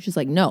 She's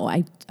like, no,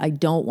 I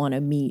don't want to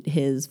meet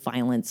his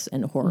violence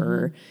and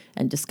horror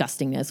and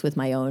disgustingness with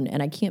my own,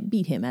 and I can't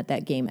beat him at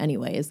that game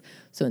anyways.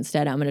 So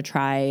instead, I'm going to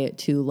try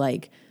to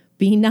like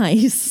be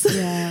nice.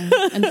 Yeah,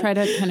 and try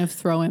to kind of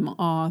throw him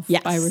off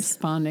by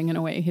responding in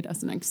a way he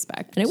doesn't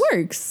expect. And it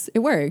works. It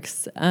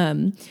works.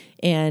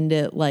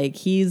 Like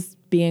he's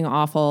being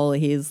awful.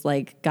 He's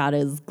like got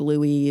his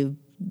gluey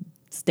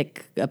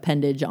stick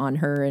appendage on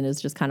her and is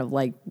just kind of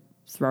like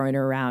throwing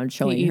her around,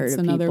 showing her to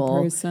another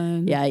people.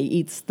 Person. Yeah, he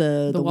eats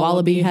the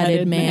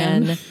wallaby-headed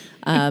man.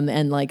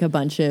 And like a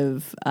bunch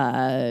of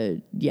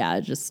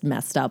just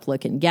messed up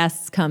looking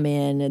guests come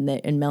in,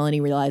 and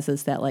Melanie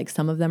realizes that like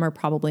some of them are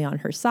probably on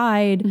her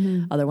side,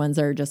 other ones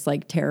are just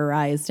like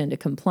terrorized into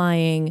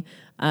complying.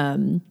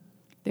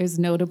 There's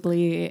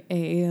notably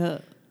a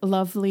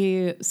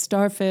lovely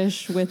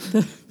starfish with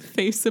the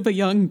face of a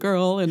young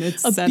girl in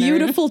its center. A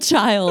beautiful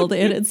child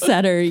in its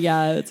center.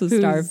 Yeah, it's a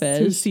starfish.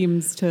 Who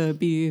seems to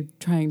be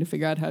trying to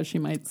figure out how she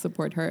might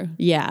support her.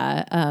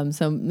 Yeah.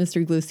 So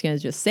Mr. Glueskin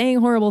is just saying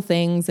horrible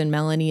things, and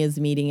Melanie is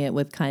meeting it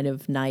with kind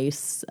of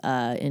nice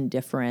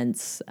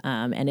indifference.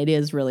 And it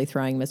is really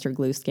throwing Mr.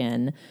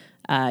 Glueskin.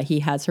 He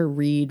has her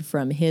read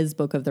from his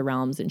Book of the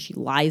Realms, and she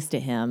lies to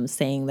him,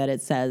 saying that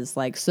it says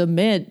like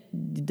submit,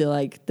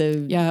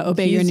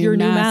 obey your new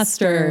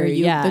master.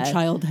 The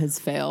child has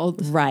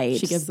failed. Right.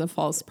 She gives a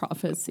false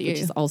prophecy, which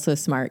is also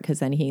smart because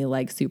then he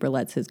like super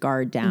lets his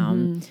guard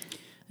down,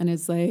 and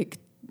it's like,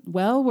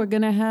 well, we're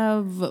gonna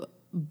have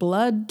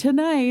blood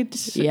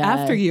tonight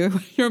after your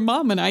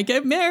mom and I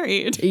get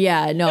married.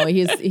 Yeah, no,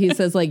 he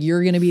says like,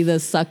 you're going to be the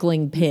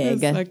suckling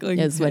pig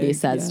is what he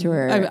says to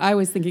her. I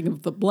was thinking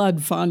of the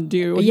blood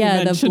fondue.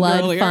 Yeah, the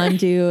blood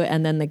fondue,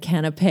 and then the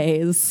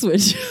canapes,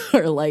 which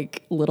are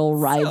like little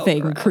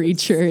writhing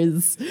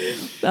creatures.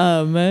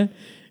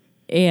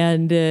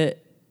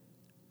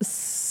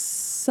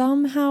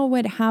 Somehow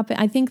what happened,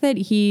 I think that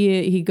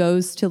he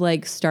goes to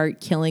like start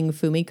killing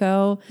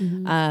Fumiko,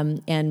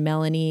 and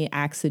Melanie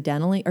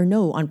accidentally, or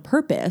no, on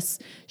purpose,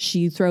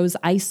 she throws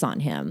ice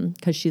on him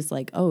because she's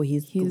like, oh,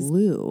 he's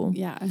glue.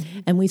 Yeah.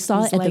 And we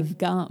saw it at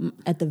gum.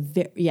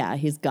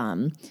 He's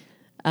gum.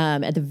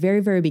 At the very,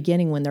 very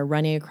beginning when they're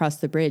running across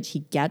the bridge,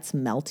 he gets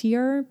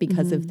meltier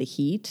because of the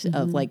heat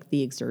of like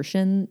the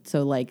exertion.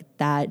 So like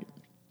that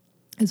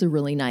is a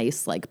really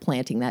nice, like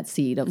planting that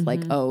seed of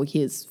like, oh,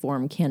 his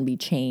form can be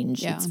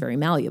changed. Yeah. It's very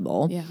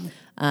malleable. Yeah.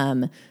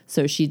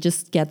 So she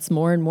just gets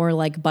more and more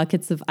like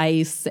buckets of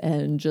ice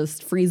and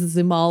just freezes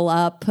him all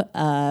up,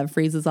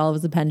 freezes all of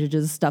his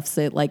appendages, stuffs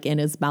it like in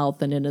his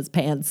mouth and in his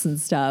pants and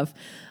stuff.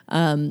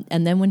 And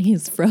then when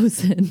he's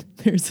frozen,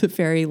 there's a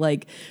very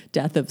like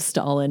death of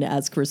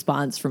Stalin-esque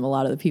response from a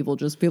lot of the people,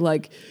 just be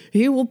like,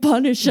 he will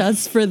punish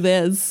us for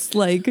this.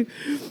 Like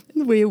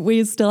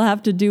we still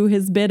have to do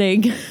his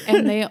bidding.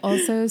 And they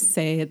also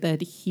say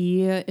that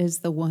he is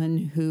the one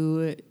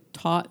who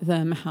taught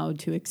them how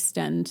to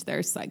extend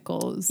their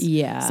cycles.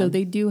 Yeah. So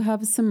they do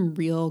have some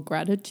real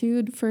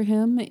gratitude for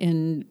him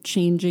in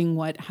changing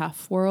what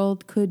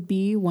Half-World could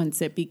be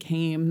once it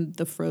became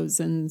the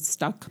frozen,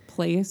 stuck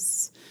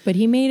place. But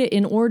he made it,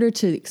 in order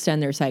to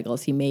extend their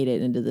cycles, he made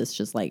it into this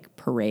just like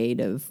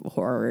parade of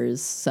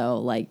horrors. So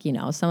like, you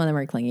know, some of them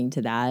are clinging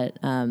to that.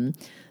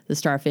 The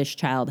starfish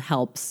child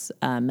helps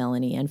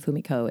Melanie and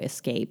Fumiko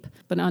escape.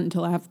 But not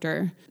until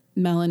after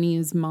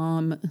Melanie's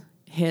mom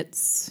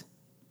hits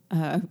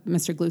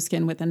Mr.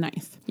 Glueskin with a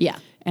knife. Yeah.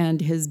 And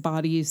his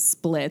body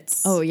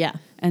splits. Oh, yeah.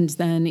 And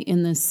then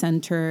in the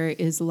center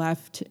is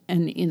left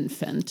an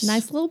infant.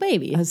 Nice little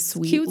baby. A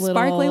sweet, cute,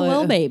 sparkly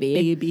little baby.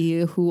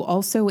 Baby who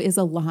also is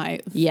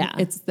alive. Yeah.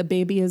 The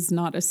baby is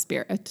not a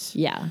spirit.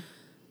 Yeah.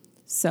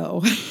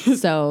 So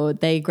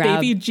they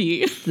grab Baby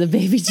G. The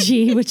Baby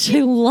G, which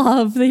I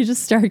love. They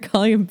just start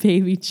calling him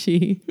Baby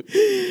G.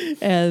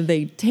 And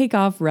they take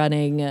off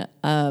running.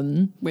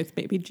 With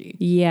Baby G.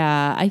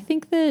 Yeah. I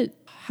think that,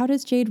 how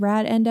does Jade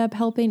Rat end up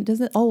helping?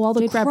 All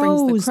the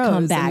crows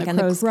come back, and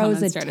the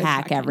crows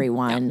attack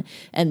everyone. Yeah.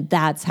 And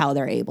that's how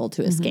they're able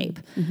to escape.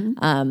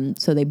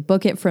 So they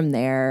book it from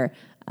there.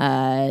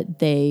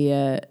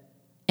 They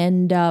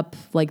end up,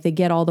 like, they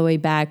get all the way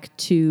back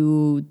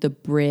to the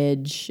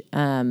bridge.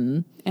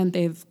 And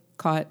they've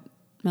caught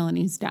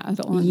Melanie's dad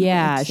along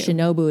Yeah,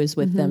 Shinobu is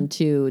with them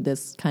too.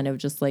 This kind of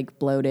just like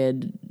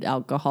bloated,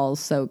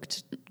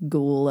 alcohol-soaked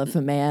ghoul of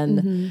a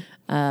man.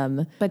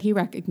 But he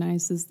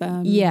recognizes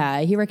them.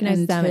 Yeah, he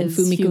recognizes them, and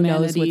Fumiko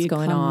knows what's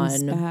going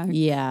on. Back.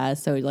 Yeah,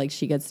 so like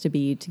she gets to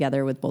be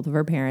together with both of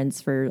her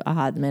parents for a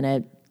hot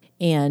minute.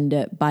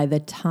 And by the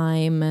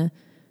time...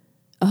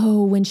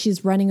 when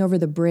she's running over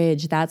the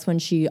bridge, that's when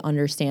she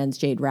understands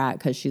Jade Rat,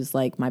 because she's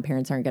like, my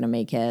parents aren't going to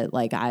make it.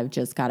 Like, I've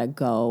just got to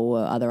go.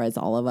 Otherwise,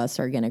 all of us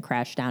are going to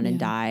crash down and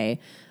die.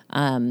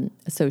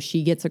 So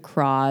she gets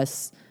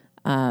across.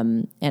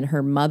 And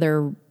her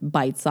mother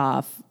bites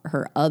off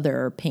her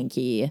other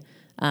pinky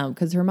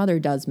because her mother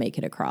does make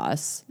it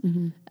across.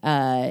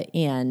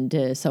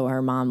 And so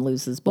her mom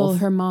loses both. Well,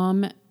 her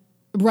mom,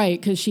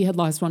 right, because she had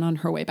lost one on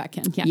her way back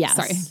in. Yeah, Yes.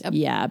 sorry. Yep.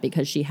 Yeah,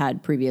 because she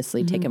had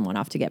previously taken one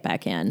off to get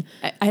back in.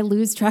 I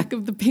lose track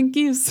of the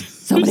pinkies.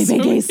 So many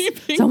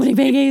pinkies. So many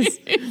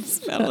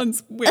pinkies.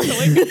 Madeline's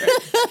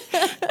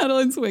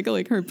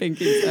wiggling her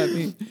pinkies at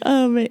me.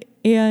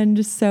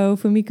 And so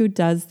Fumiko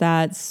does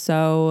that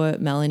so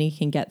Melanie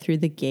can get through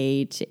the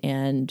gate,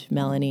 and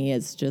Melanie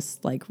is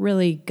just like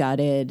really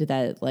gutted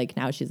that like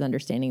now she's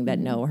understanding that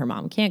no, her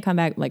mom can't come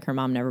back. Like her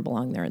mom never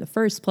belonged there in the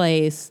first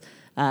place.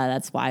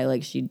 That's why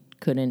like she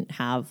couldn't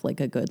have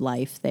like a good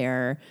life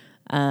there.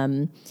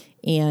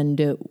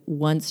 And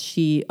once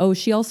she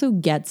also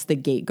gets the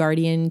gate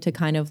guardian to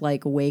kind of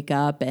like wake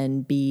up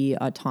and be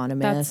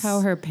autonomous. That's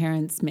how her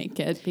parents make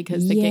it,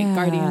 because the gate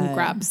guardian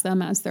grabs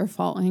them as they're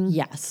falling.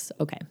 Yes.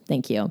 Okay.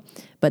 Thank you.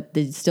 But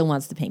it still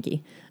wants the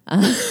pinky.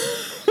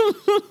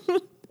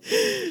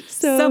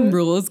 So some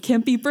rules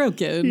can't be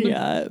broken.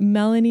 Yeah.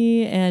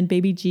 Melanie and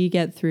Baby G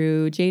get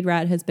through. Jade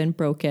Rat has been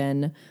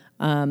broken.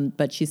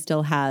 But she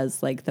still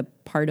has like the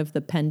part of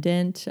the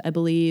pendant, I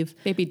believe.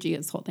 Baby G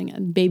is holding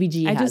it. Baby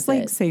G has I just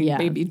like it. saying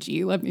Baby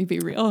G. Let me be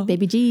real.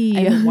 Baby G.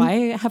 And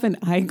why haven't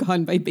I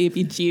gone by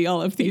Baby G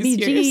all of these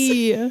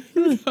years?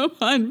 Come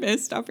on,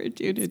 missed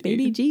opportunity. It's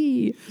Baby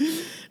G.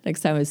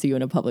 Next time I see you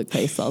in a public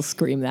place, I'll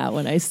scream that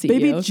when I see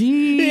Baby you.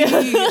 G.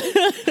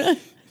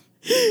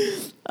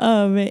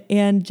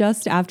 And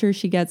just after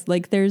she gets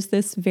like, there's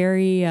this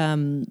very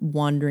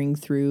wandering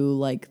through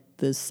like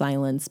the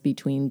silence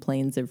between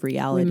planes of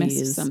realities. We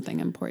missed something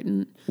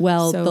important.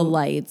 Well, the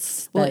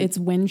lights. Well, it's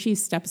when she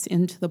steps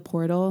into the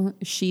portal,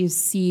 she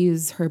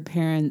sees her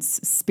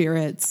parents'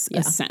 spirits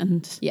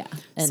ascend. Yeah.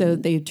 So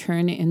they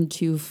turn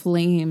into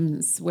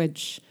flames,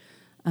 which...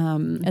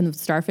 and the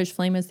starfish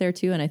flame is there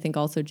too, and I think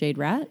also Jade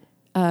Rat.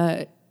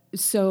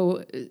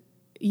 So...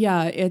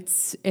 Yeah,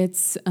 it's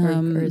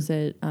or is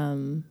it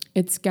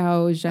it's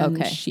Gao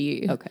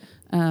Zhenxi. Okay.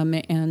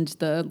 And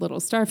the little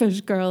starfish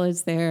girl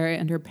is there,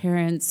 and her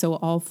parents. So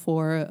all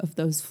four of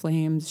those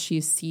flames, she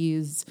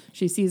sees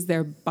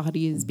their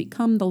bodies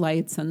become the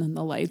lights, and then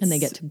the lights, and they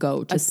get to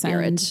go to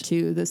spirit,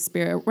 to the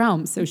spirit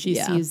realm. So she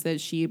sees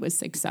that she was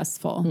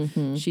successful.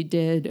 Mm-hmm. She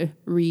did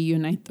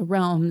reunite the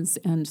realms,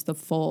 and the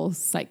full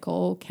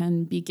cycle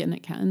can begin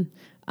again.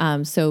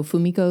 So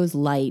Fumiko's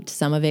light,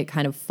 some of it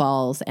kind of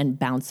falls and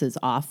bounces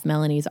off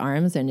Melanie's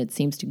arms, and it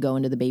seems to go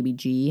into the Baby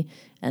G.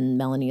 And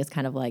Melanie is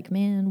kind of like,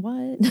 man,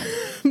 what?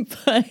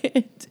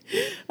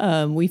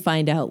 But we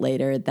find out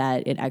later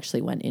that it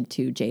actually went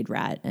into Jade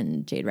Rat,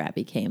 and Jade Rat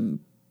became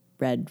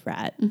Red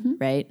Rat,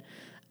 right?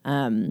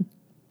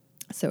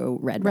 So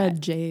Red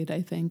Jade,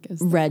 I think, is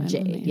the Red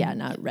final Jade. name. Yeah,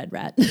 not Red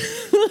Rat.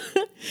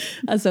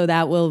 So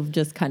that will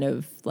just kind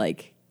of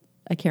like...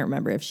 I can't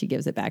remember if she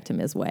gives it back to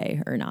Ms.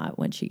 Wei or not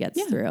when she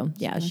gets through.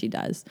 Yeah, she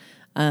does.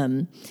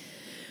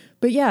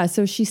 But yeah,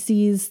 so she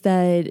sees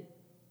that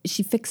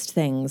she fixed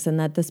things and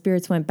that the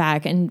spirits went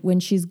back. And when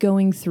she's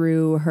going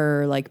through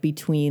her like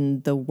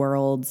between the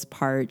worlds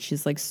part,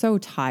 she's like so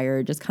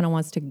tired, just kind of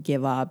wants to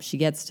give up. She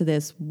gets to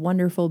this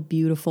wonderful,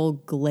 beautiful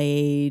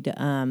glade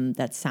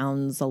that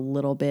sounds a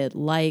little bit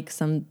like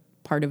some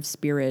part of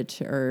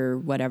Spirit or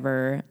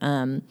whatever.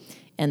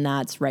 And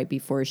that's right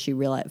before she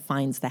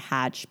finds the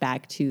hatch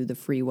back to the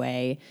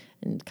freeway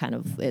and kind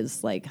of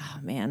is like, oh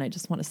man, I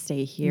just want to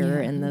stay here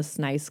in this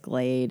nice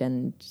glade.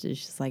 And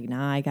she's like,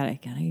 nah, I gotta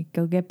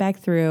go get back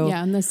through.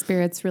 Yeah, and the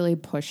spirits really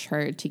push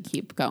her to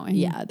keep going.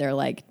 Yeah, they're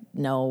like,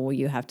 no,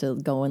 you have to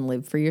go and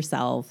live for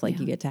yourself. Like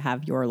you get to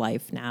have your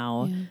life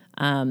now.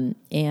 Yeah.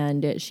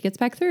 And she gets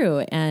back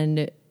through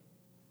and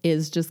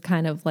is just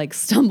kind of like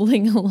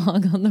stumbling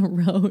along on the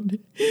road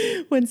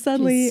when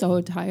suddenly she's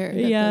so tired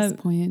at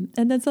this point.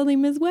 And then suddenly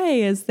Ms.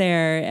 Wei is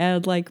there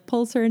and like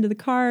pulls her into the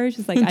car.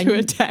 She's like, into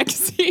a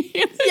taxi.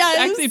 The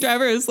taxi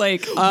driver is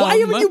like, why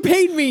haven't you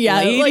paid me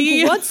yet?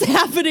 Lady? Like, what's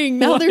happening?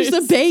 Now there's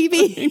a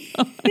baby.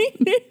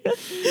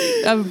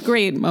 A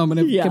great moment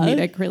of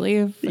comedic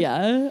relief.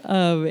 Yeah.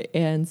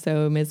 And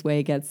so Ms.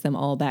 Wei gets them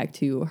all back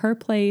to her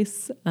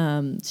place.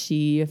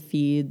 She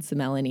feeds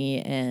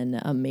Melanie an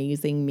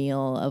amazing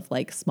meal of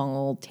like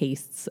small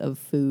tastes of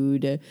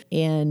food.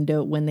 And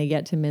when they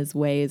get to Ms.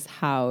 Wei's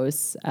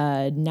house,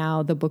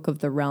 now the Book of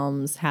the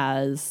Realms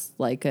has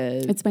like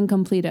it's been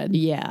completed.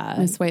 Yeah.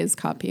 Ms. Wei's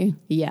copy.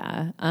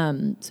 Yeah.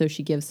 So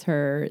she gives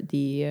her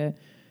the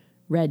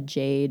Red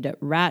Jade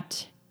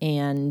Rat,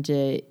 and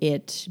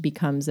it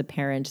becomes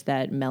apparent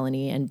that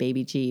Melanie and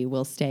Baby G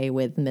will stay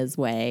with Ms.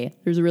 Wei.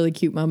 There's a really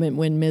cute moment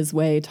when Ms.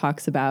 Wei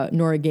talks about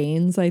Nora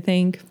Gaines, I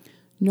think.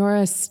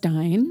 Nora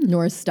Stein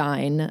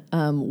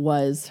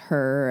was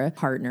her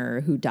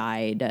partner who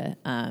died.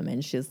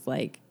 And she's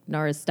like,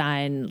 Nora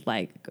Stein,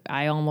 like,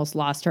 I almost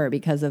lost her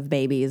because of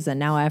babies. And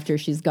now after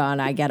she's gone,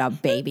 I get a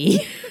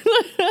baby.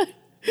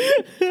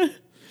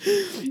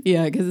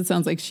 Yeah, because it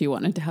sounds like she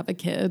wanted to have a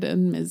kid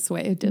and Ms.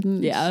 Wei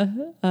didn't. Yeah.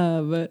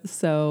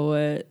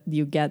 So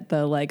you get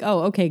the like,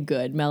 oh, okay,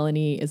 good.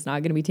 Melanie is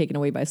not going to be taken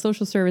away by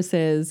social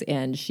services,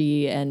 and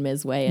she and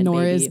Ms. Wei and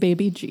Nor baby, is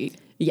Baby G.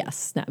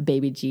 yes, not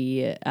Baby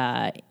G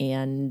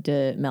and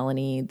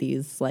Melanie,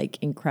 these like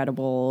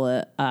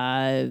incredible,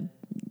 I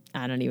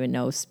don't even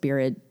know,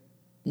 spirit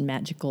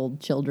magical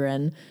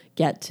children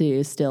get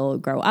to still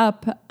grow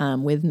up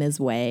with Ms.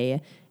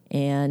 Wei.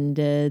 And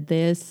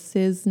this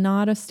is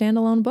not a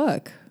standalone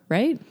book,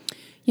 right?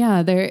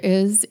 Yeah, there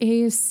is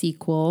a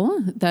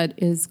sequel that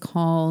is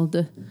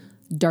called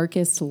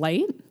Darkest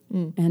Light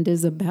and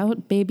is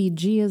about Baby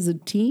G as a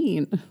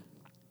teen.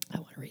 I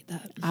want to read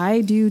that.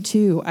 I do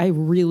too. I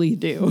really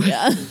do.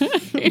 Yeah.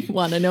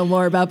 Want to know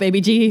more about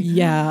Baby G?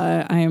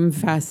 Yeah, I am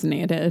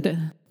fascinated.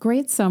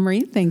 Great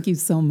summary. Thank you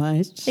so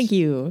much. Thank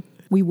you.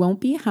 We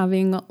won't be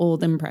having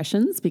old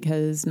impressions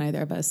because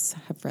neither of us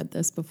have read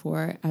this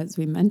before. As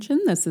we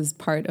mentioned, this is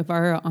part of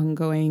our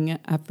ongoing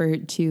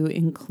effort to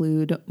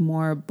include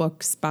more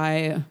books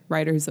by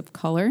writers of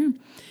color.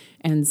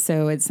 And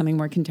so it's something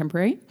more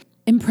contemporary.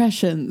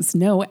 Impressions,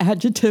 no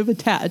adjective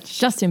attached.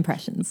 Just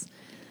impressions.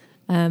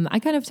 I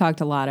kind of talked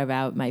a lot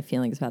about my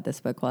feelings about this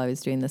book while I was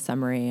doing the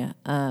summary.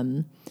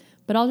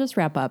 But I'll just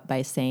wrap up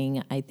by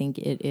saying I think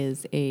it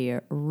is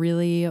a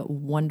really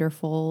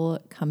wonderful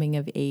coming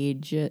of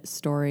age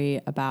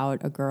story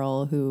about a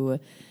girl who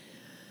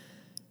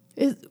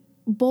is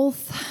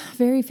both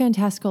very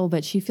fantastical,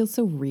 but she feels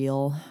so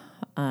real.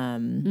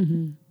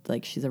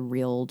 Like she's a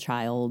real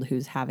child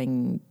who's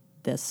having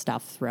this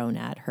stuff thrown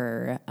at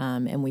her.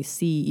 And we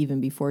see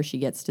even before she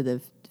gets to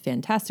the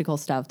fantastical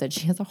stuff that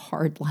she has a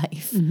hard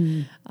life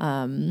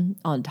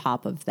on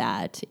top of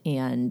that.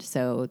 And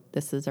so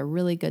this is a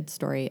really good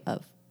story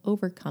of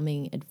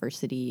overcoming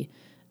adversity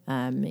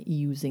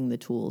using the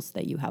tools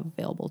that you have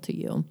available to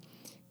you.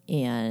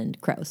 And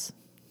crows.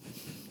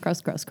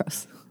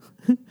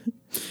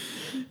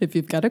 If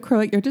you've got a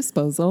crow at your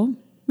disposal,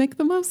 make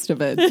the most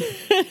of it.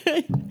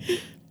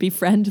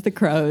 Befriend the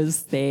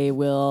crows. They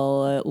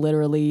will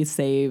literally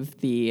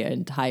save the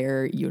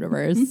entire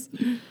universe.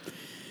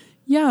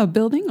 Yeah,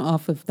 building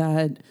off of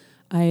that,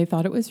 I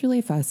thought it was really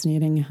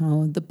fascinating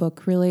how the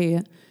book really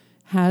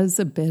has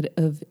a bit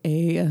of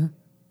a,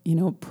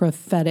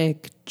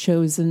 prophetic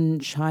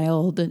chosen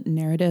child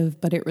narrative,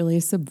 but it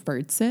really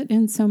subverts it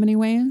in so many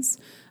ways.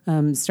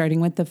 Starting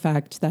with the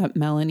fact that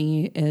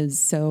Melanie is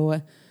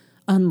so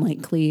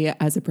unlikely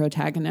as a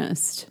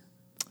protagonist.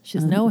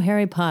 She's no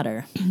Harry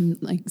Potter.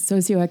 Like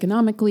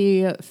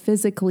socioeconomically,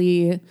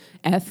 physically,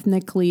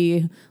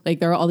 ethnically, like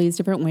there are all these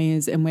different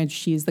ways in which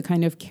she's the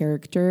kind of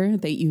character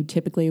that you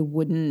typically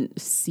wouldn't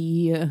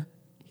see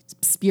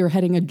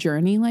spearheading a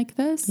journey like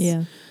this.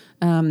 Yeah.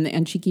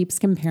 And she keeps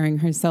comparing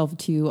herself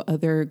to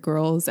other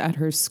girls at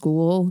her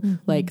school,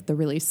 like the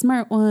really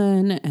smart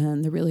one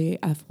and the really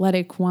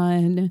athletic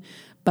one.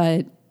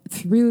 But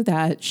through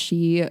that,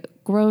 she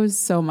grows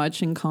so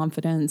much in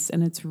confidence,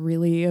 and it's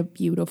really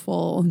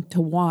beautiful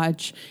to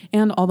watch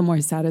and all the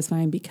more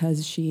satisfying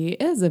because she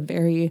is a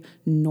very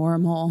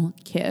normal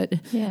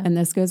kid. Yeah. And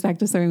this goes back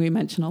to something we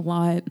mention a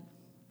lot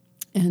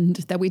and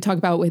that we talk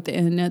about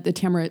within the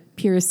Tamara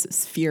Pierce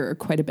sphere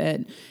quite a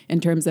bit in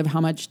terms of how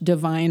much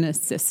divine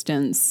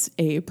assistance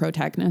a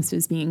protagonist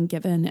is being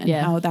given and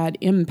how that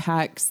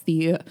impacts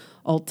their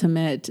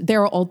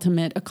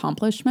ultimate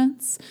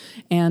accomplishments.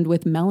 And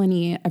with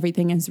Melanie,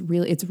 everything is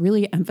it's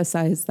really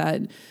emphasized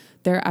that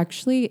there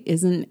actually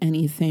isn't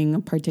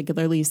anything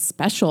particularly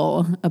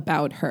special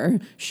about her.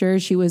 Sure,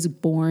 she was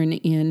born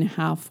in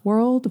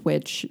Half-World,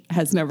 which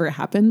has never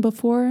happened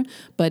before,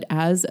 but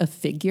as a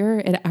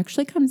figure, it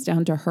actually comes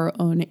down to her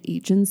own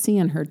agency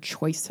and her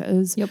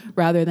choices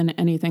rather than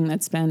anything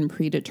that's been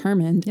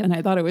predetermined. And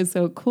I thought it was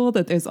so cool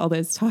that there's all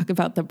this talk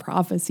about the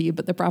prophecy,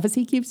 but the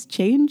prophecy keeps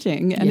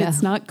changing and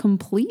it's not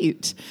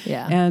complete.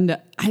 Yeah. And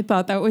I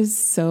thought that was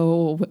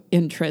so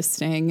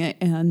interesting,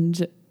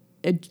 and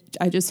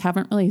I just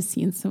haven't really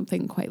seen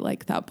something quite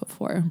like that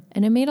before.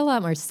 And it made a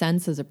lot more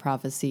sense as a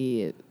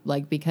prophecy,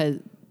 like, because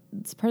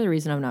it's part of the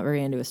reason I'm not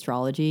very into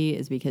astrology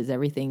is because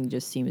everything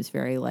just seems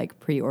very like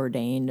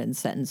preordained and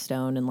set in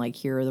stone and like,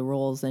 here are the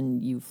rules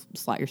and you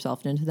slot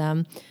yourself into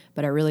them.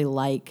 But I really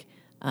like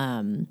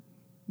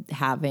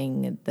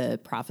having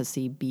the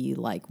prophecy be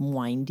like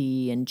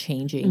windy and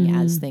changing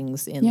as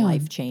things in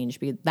life change,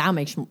 because that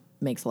makes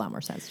a lot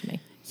more sense to me.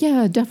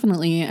 Yeah,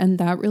 definitely. And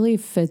that really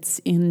fits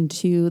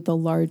into the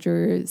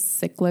larger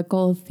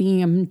cyclical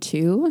theme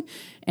too.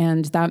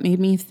 And that made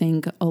me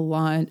think a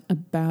lot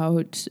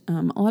about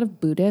a lot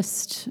of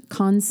Buddhist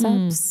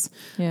concepts.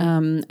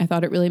 I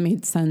thought it really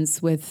made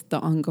sense with the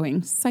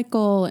ongoing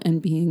cycle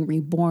and being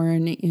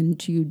reborn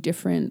into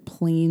different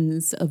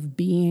planes of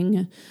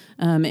being.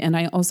 And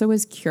I also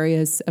was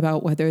curious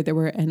about whether there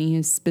were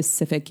any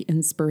specific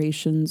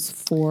inspirations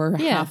for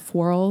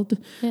Half-World.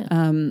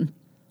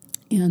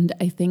 And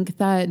I think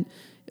that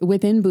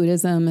within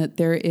Buddhism,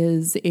 there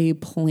is a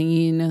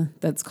plane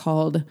that's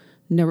called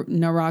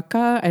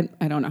Naraka.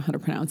 I don't know how to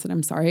pronounce it.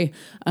 I'm sorry.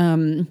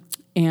 And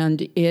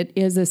it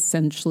is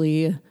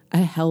essentially a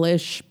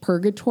hellish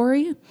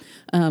purgatory,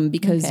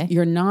 because Okay.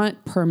 you're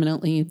not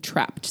permanently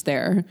trapped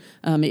there.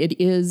 It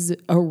is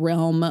a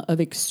realm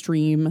of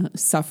extreme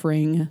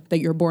suffering that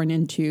you're born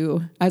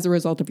into as a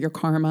result of your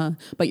karma,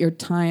 but your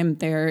time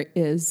there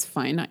is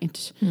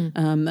finite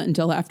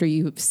until after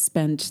you've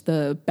spent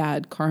the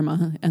bad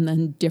karma, and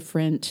then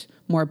different,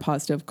 more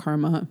positive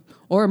karma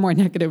or more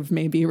negative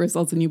maybe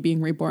results in you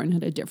being reborn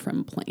at a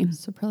different plane.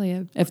 So probably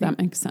a If that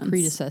makes sense.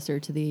 predecessor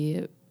to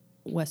the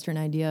Western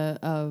idea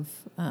of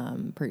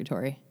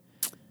purgatory.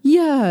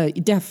 Yeah,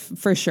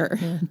 for sure.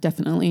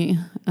 Definitely.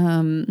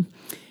 And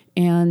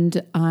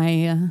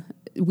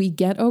we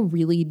get a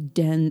really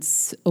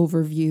dense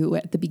overview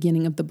at the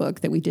beginning of the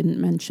book that we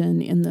didn't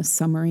mention in the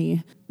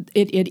summary.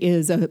 It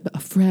is a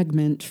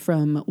fragment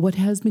from what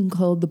has been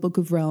called the Book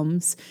of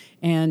Realms,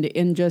 and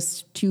in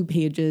just 2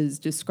 pages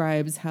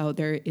describes how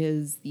there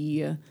is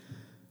the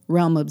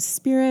realm of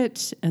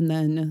spirit, and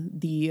then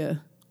the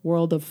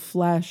world of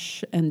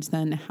flesh, and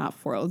then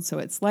half world. So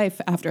it's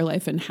life,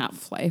 afterlife, and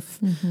half life.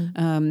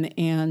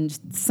 And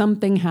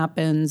something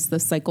happens, the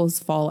cycles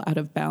fall out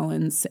of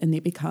balance, and they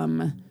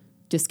become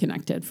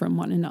disconnected from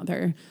one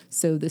another.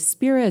 So the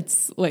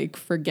spirits like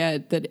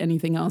forget that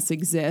anything else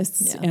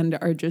exists and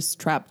are just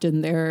trapped in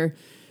their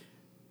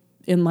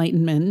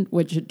enlightenment,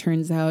 which it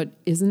turns out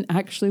isn't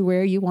actually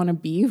where you want to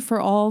be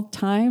for all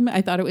time.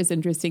 I thought it was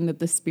interesting that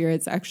the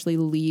spirits actually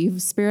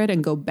leave spirit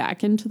and go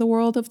back into the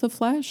world of the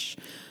flesh.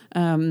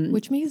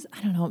 Which makes,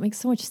 I don't know, it makes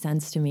so much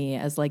sense to me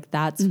as like,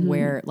 that's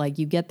where like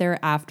you get there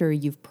after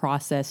you've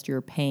processed your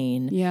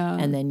pain. Yeah.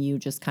 And then you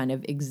just kind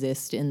of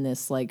exist in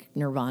this like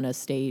nirvana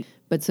state.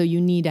 But so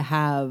you need to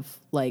have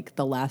like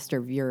the last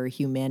of your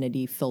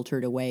humanity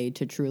filtered away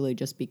to truly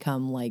just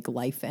become like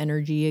life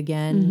energy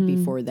again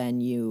before then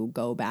you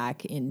go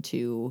back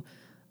into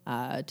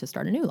to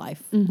start a new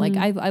life. Like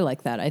I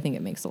like that. I think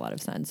it makes a lot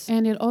of sense.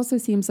 And it also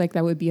seems like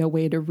that would be a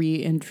way to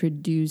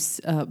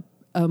reintroduce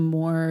a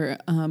more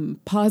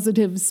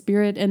positive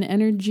spirit and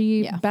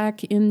energy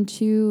back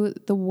into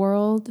the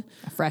world.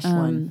 A fresh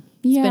one.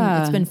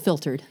 Yeah. It's been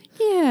filtered.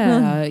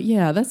 Yeah.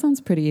 Yeah. That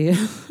sounds pretty,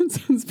 that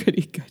sounds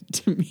pretty good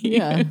to me.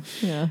 Yeah.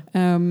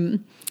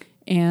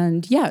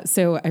 And yeah,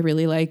 so I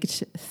really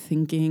liked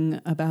thinking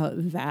about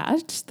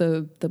that.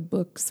 The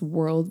book's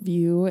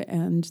worldview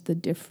and the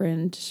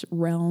different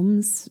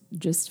realms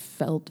just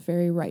felt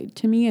very right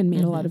to me and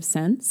made a lot of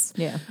sense.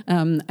 Yeah.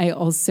 I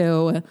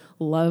also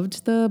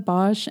loved the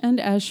Bosch and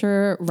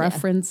Escher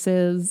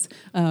references.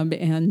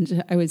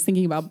 And I was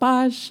thinking about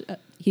Bosch.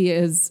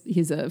 He's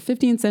a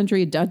 15th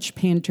century Dutch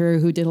painter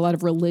who did a lot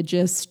of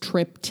religious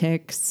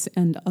triptychs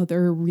and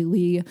other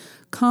really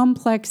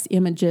complex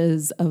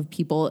images of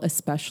people,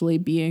 especially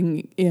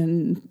being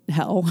in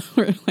hell.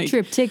 Or like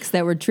Triptychs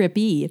that were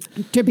trippy.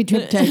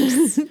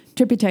 Triptychs.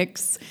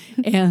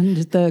 And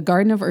the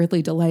Garden of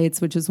Earthly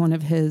Delights, which is one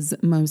of his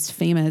most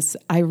famous,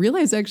 I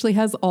realize actually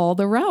has all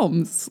the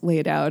realms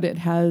laid out. It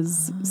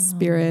has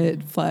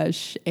spirit,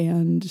 flesh,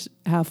 and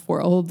half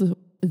world.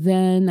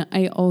 Then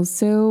I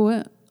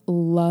also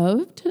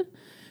loved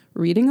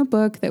reading a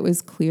book that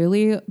was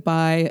clearly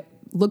by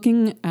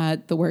looking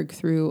at the work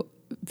through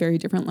very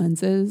different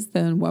lenses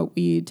than what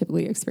we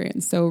typically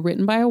experience. So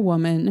written by a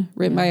woman,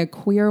 written by a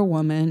queer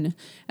woman,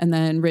 and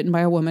then written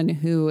by a woman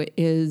who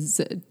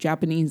is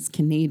Japanese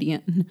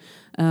Canadian.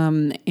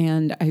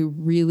 And I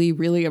really,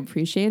 really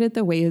appreciated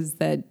the ways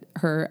that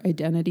her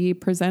identity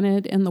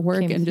presented in the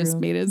work and just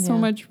made it so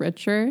much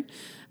richer.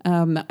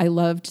 I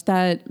loved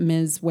that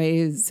Ms.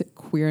 Wei's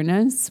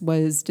queerness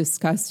was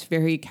discussed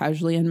very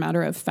casually and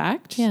matter of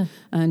fact. Yeah.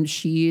 And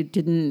she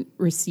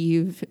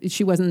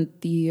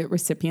wasn't the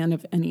recipient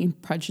of any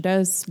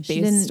prejudice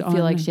She didn't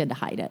feel like she had to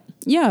hide it.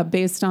 Yeah,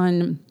 based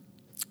on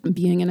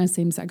being in a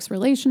same-sex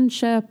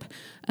relationship.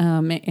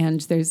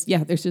 And there's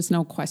just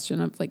no question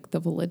of like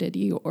the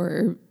validity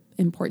or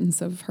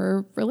importance of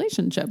her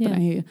relationship. Yeah. And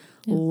I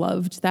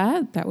loved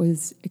that. That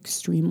was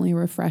extremely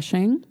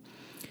refreshing.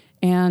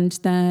 And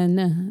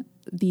then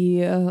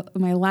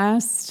my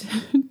last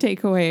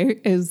takeaway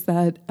is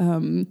that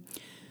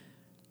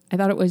I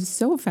thought it was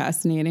so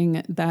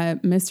fascinating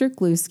that Mr.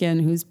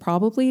 Gluskin, who's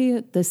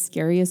probably the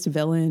scariest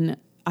villain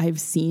I've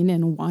seen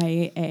in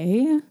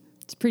YA,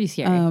 It's pretty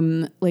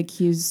scary. like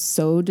he's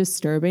so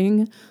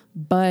disturbing,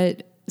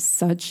 but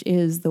such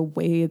is the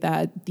way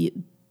that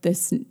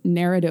this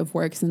narrative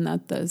works and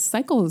that the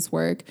cycles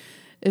work,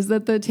 is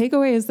that the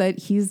takeaway is that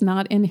he's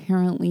not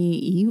inherently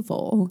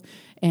evil,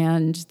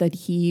 and that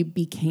he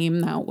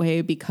became that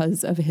way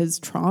because of his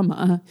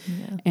trauma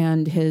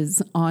and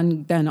his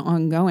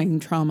ongoing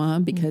trauma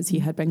because he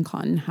had been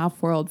caught in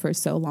half-world for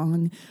so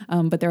long.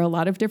 But there are a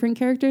lot of different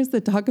characters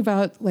that talk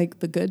about like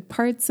the good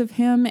parts of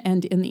him.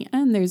 And in the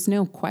end, there's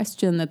no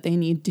question that they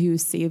need to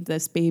save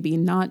this baby,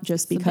 not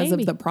just because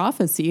of the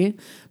prophecy,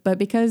 but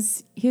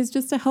because he's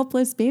just a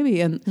helpless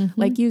baby. And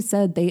like you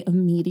said,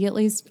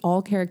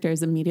 all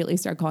characters immediately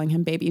start calling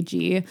him Baby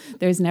G.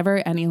 There's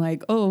never any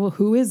like, oh,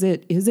 who is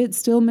it? Is it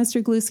still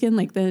Mr. Gluskin?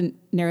 Like the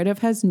narrative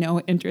has no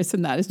interest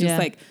in that. It's just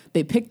like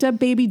they picked up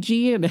Baby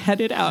G and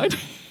headed out.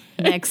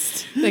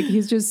 Next. Like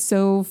he's just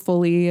so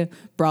fully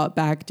brought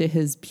back to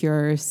his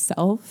pure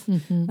self.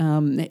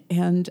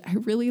 And I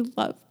really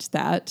loved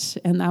that.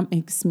 And that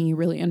makes me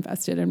really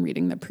invested in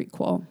reading the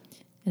prequel.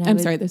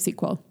 The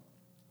sequel.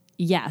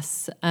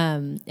 Yes.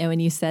 And when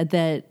you said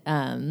that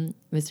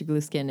Mr.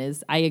 Gluskin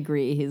is, I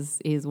agree,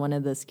 he's one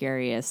of the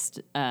scariest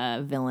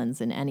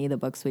villains in any of the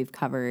books we've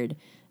covered.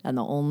 And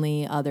the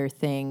only other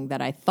thing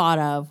that I thought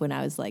of when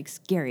I was like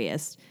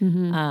scariest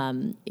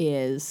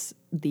is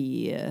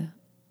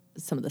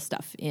some of the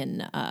stuff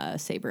in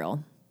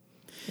Sabriel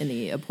in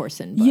the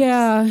Porson books.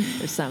 Yeah.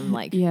 There's some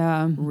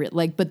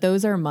but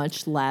those are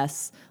much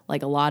less,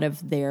 like a lot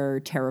of their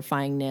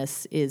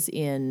terrifyingness is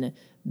in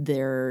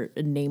their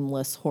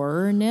nameless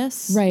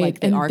horrorness. Right. Like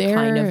they are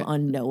kind of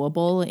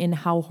unknowable in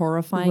how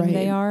horrifying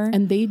they are.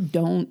 And they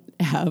don't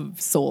have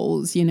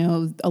souls, you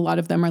know. A lot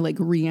of them are like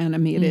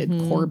reanimated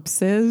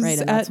corpses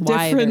at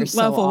different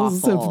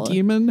levels of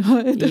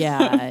demonhood.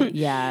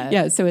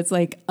 Yeah. So it's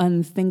like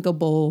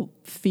unthinkable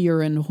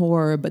fear and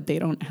horror, but they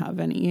don't have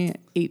any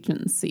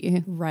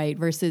agency. Right.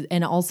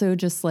 And also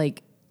just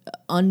like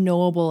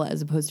unknowable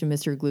as opposed to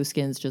Mr.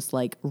 Gluskin's just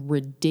like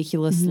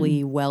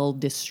ridiculously well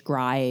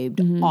described,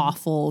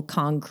 awful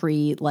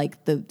concrete, like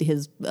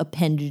his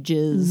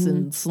appendages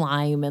and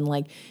slime, and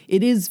like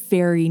it is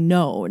very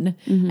known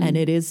and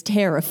it is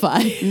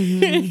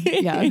terrifying.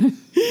 Yeah.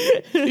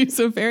 He's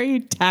a very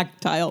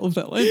tactile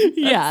villain.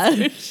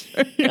 Yeah.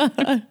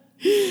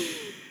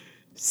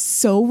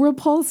 So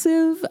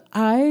repulsive.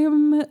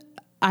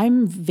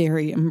 I'm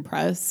very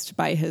impressed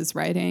by his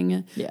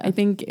writing. Yeah. I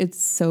think it's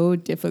so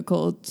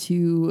difficult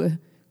to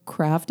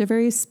craft a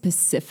very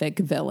specific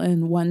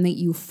villain, one that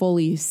you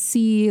fully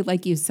see.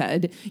 Like you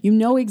said, you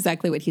know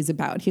exactly what he's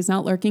about. He's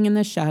not lurking in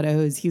the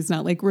shadows. He's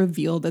not like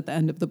revealed at the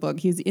end of the book.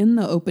 He's in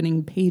the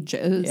opening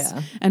pages.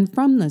 Yeah. And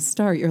from the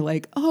start, you're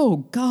like, oh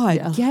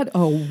God, get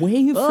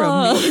away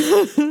from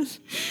me.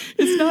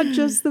 It's not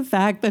just the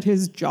fact that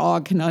his jaw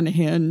can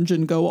unhinge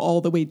and go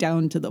all the way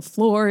down to the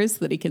floor so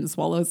that he can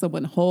swallow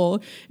someone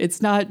whole.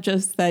 It's not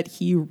just that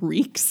he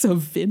reeks of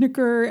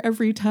vinegar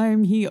every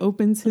time he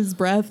opens his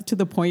breath to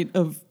the point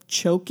of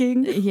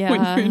choking when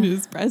you're in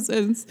his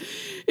presence.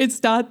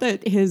 It's not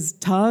that his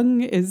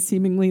tongue is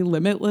seemingly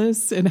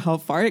limitless in how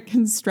far it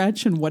can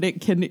stretch and what it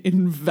can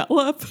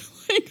envelop.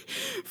 Like,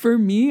 for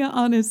me,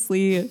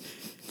 honestly,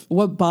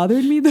 what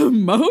bothered me the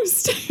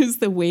most is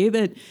the way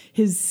that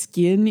his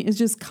skin is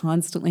just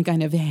constantly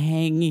kind of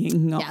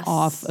hanging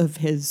off of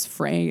his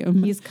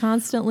frame. He's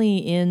constantly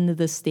in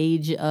the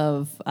stage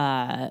of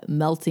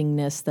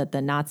meltingness that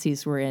the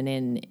Nazis were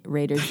in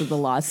Raiders of the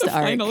Lost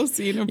Ark. Final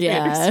scene of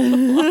Raiders of the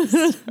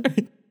Lost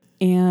Ark.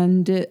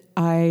 And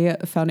I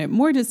found it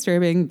more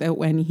disturbing that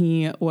when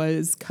he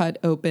was cut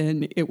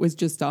open, it was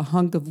just a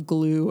hunk of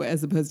glue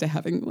as opposed to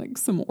having like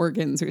some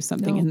organs or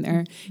something in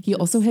there. He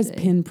also has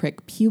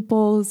pinprick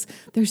pupils.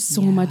 There's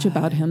so much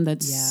about him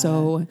that's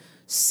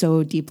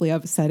so deeply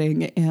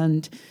upsetting.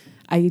 And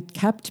I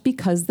kept,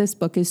 because this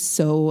book is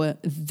so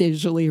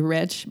visually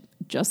rich,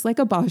 just like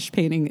a Bosch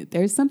painting,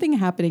 there's something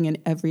happening in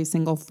every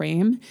single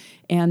frame.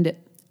 And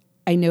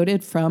I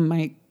noted from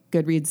my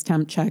Goodreads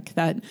temp check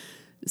that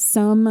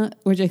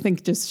which I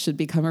think just should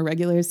become a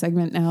regular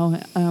segment now,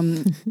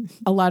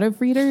 a lot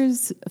of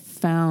readers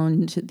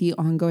found the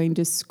ongoing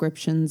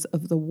descriptions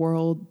of the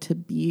world to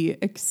be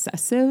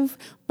excessive,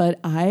 but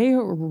I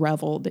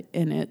reveled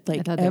in it.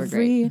 Like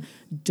every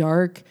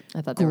dark,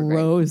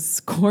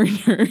 gross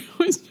corner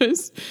was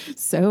just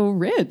so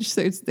rich.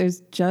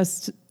 There's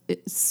just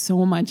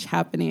so much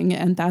happening,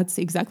 and that's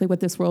exactly what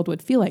this world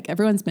would feel like.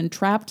 Everyone's been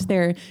trapped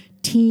there,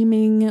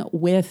 teeming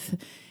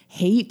with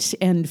hate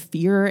and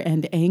fear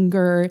and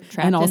anger,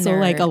 and also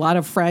like a lot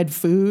of fried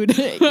food.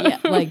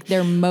 Like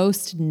their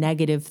most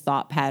negative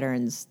thought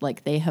patterns,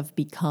 like they have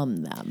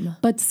become them.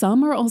 But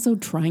some are also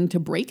trying to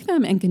break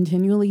them and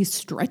continually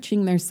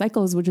stretching their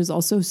cycles, which is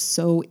also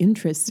so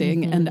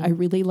interesting. And I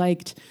really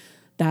liked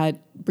that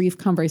brief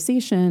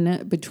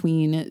conversation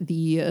between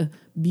the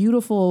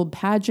beautiful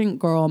pageant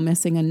girl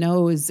missing a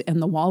nose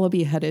and the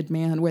wallaby-headed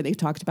man, where they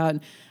talked about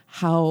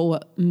how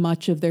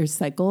much of their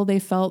cycle they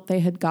felt they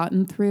had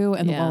gotten through.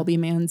 And the wallaby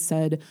man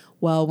said,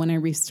 well, when I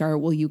restart,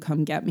 will you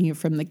come get me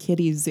from the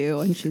kitty zoo?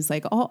 And she's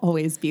like, I'll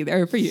always be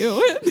there for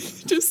you.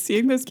 Just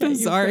seeing this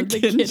bizarre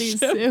kitty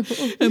zoo.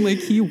 And like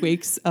he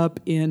wakes up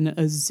in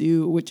a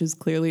zoo, which is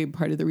clearly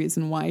part of the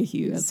reason why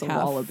he's half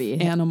wallaby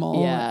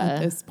animal at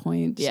this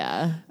point.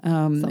 Yeah.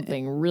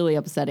 Something really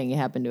upsetting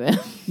happened to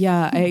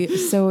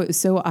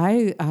him. So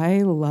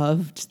I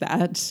loved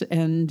that,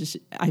 and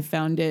I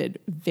found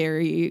it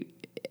very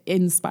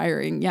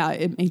inspiring. Yeah,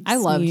 it makes I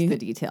loved the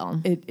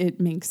detail. It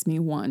makes me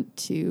want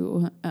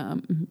to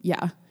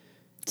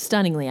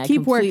stunningly, I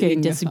keep completely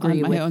working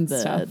disagree on my with own the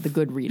stuff. the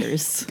good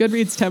readers.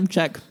 Goodreads temp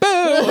check.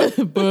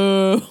 Boo!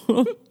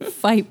 Boo!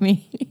 Fight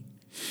me.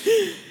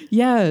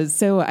 Yeah,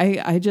 so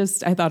I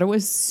thought it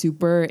was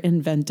super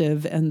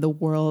inventive, and the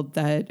world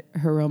that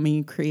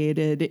Hiromi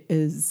created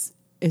is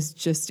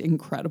just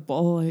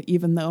incredible,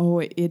 even though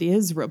it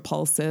is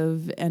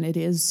repulsive and it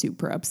is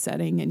super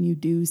upsetting, and you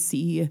do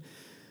see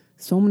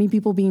so many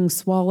people being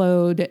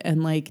swallowed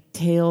and like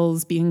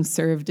tails being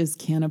served as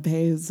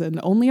canapes and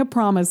only a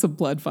promise of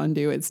blood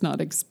fondue. It's not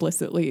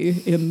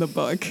explicitly in the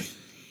book.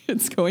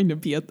 It's going to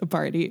be at the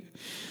party.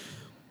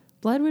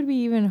 Blood would be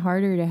even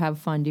harder to have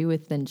fondue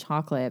with than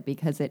chocolate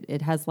because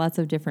it has lots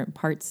of different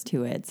parts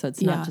to it. So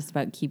it's not just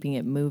about keeping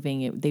it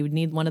moving. They would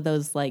need one of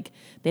those, like,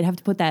 they'd have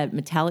to put that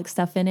metallic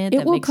stuff in it. It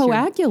that will makes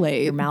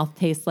coagulate. Your mouth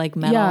tastes like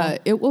metal. Yeah,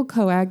 it will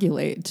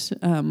coagulate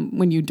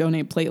when you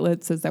donate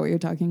platelets. Is that what you're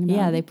talking about?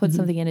 Yeah, they put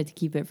something in it to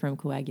keep it from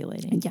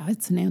coagulating. Yeah,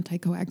 it's an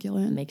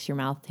anticoagulant. It makes your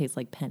mouth taste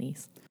like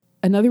pennies.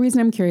 Another reason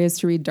I'm curious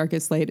to read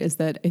Darkest Light is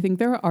that I think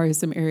there are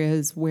some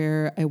areas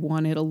where I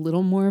wanted a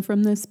little more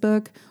from this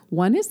book.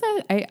 One is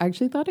that I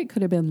actually thought it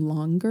could have been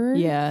longer.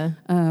 Yeah.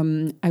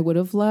 I would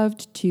have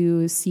loved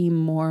to see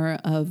more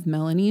of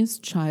Melanie's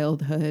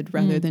childhood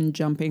rather than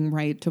jumping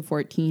right to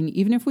 14.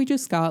 Even if we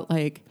just got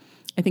like,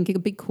 I think it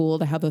would be cool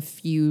to have a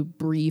few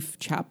brief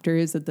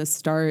chapters at the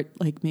start,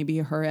 like maybe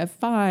her at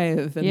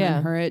 5 and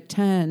then her at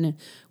 10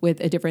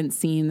 with a different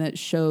scene that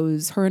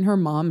shows her and her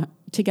mom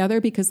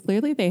together, because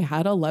clearly they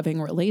had a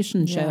loving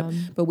relationship,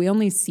 but we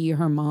only see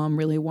her mom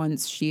really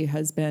once she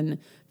has been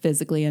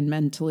physically and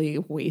mentally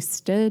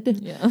wasted.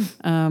 Yeah.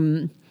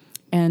 And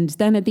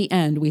then at the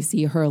end, we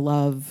see her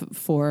love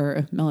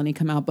for Melanie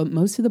come out. But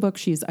most of the book,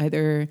 she's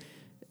either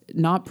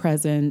not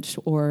present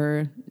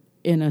or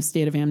in a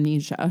state of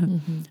amnesia.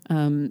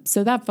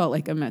 So that felt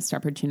like a missed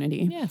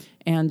opportunity. Yeah.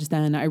 And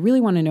then I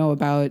really want to know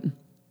about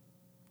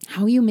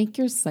how you make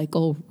your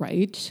cycle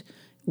right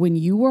when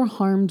you were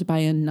harmed by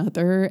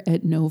another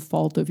at no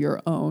fault of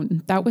your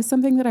own. That was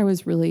something that I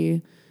was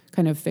really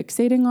kind of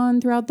fixating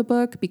on throughout the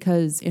book,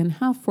 because in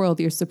Half-World,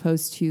 you're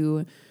supposed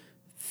to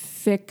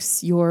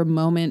fix your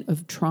moment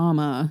of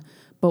trauma.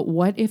 But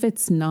what if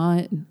it's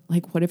not,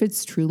 like, what if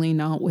it's truly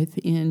not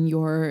within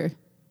your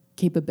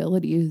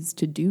capabilities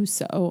to do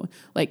so?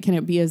 Like, can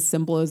it be as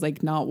simple as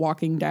like not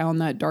walking down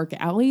that dark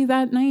alley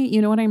that night?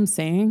 You know what I'm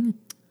saying?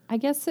 I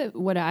guess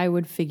what I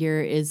would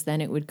figure is then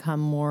it would come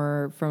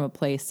more from a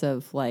place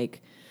of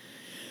like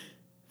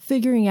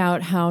figuring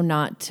out how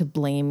not to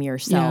blame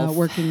yourself. Yeah,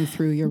 working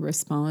through your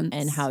response.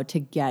 And how to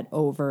get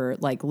over,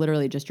 like,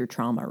 literally just your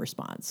trauma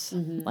response.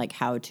 Like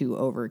how to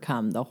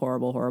overcome the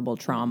horrible, horrible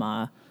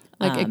trauma.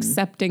 Like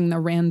accepting the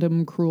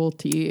random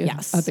cruelty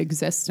of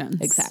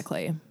existence.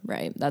 Exactly.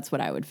 Right. That's what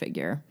I would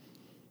figure.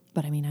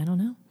 But I mean, I don't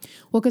know.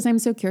 Well, because I'm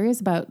so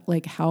curious about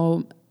like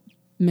how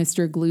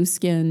Mr.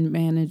 Glueskin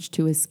managed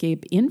to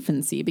escape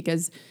infancy,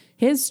 because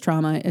his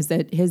trauma is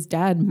that his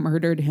dad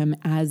murdered him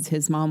as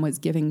his mom was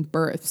giving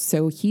birth.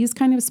 So he's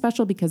kind of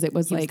special because it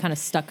was he like was kind of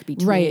stuck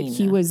between. Right.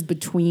 He was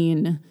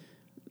between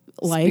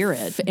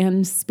life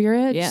and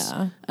spirit.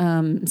 Yeah.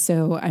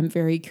 So I'm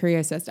very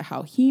curious as to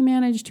how he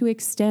managed to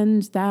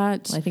extend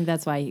that. Well, I think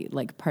that's why,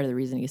 like, part of the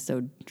reason he's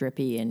so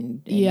drippy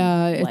and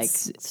like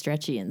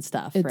stretchy and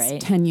stuff, right?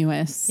 It's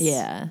tenuous.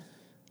 Yeah.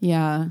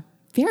 Yeah.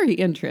 Very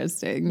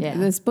interesting. Yeah.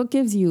 This book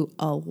gives you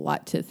a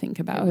lot to think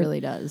about. It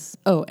really does.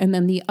 Oh, and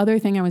then the other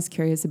thing I was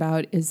curious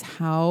about is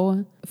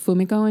how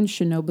Fumiko and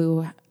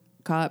Shinobu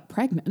got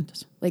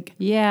pregnant. Like,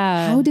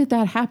 how did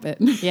that happen?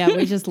 Yeah,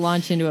 we just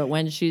launch into it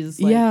when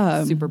she's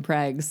like super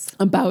pregs.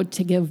 About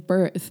to give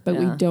birth, but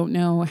we don't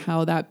know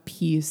how that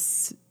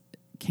piece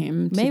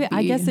came to be.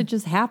 I guess it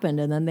just happened,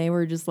 and then they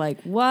were just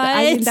like,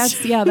 "What?"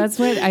 That's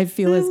what I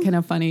feel is kind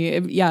of funny.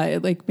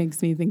 It like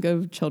makes me think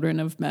of Children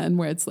of Men,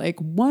 where it's like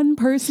one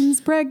person's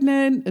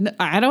pregnant, and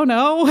I don't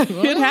know, it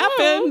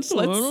happened.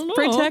 Let's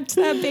protect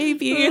that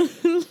baby.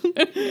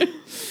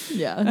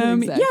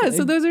 Exactly. Yeah.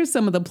 So those are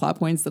some of the plot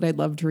points that I'd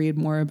love to read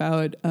more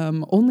about.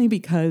 Only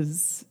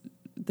because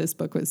this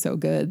book was so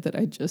good that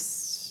I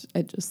just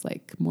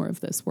like more of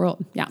this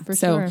world. Yeah, for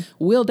sure.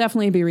 We'll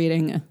definitely be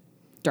reading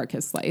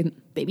Darkest Light.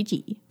 Baby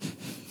G.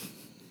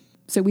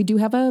 So we do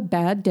have a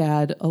bad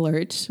dad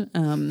alert.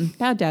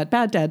 Bad dad.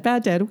 Bad dad.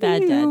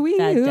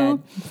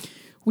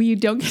 We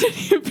don't get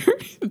any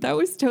information. That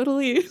was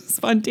totally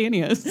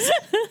spontaneous.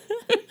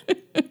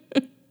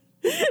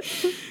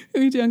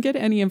 We don't get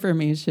any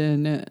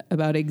information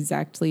about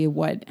exactly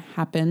what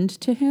happened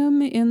to him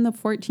in the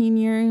 14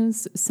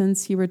 years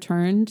since he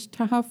returned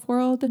to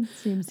Half-World.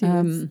 Seems he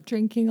was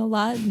drinking a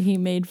lot and he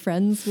made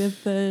friends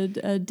with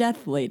the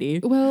death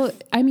lady. Well,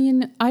 I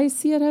mean, I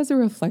see it as a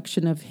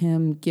reflection of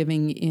him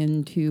giving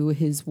in to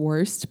his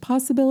worst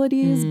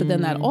possibilities, but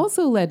then that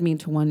also led me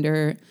to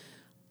wonder,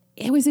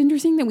 it was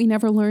interesting that we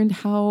never learned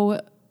how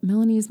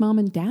Melanie's mom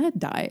and dad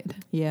died.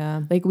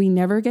 Yeah. Like, we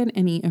never get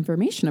any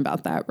information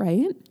about that,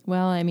 right?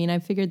 Well, I mean, I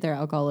figured their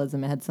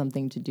alcoholism had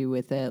something to do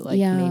with it. Like,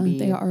 yeah, maybe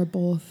they are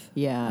both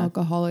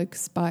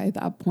alcoholics by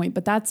that point.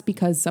 But that's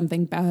because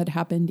something bad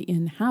happened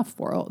in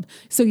Half-World.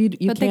 So you but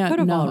can't they could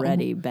have know.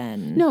 already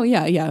been. No,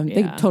 yeah.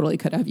 They totally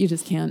could have. You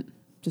just can't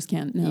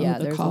know. Yeah,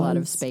 the there's cause. a lot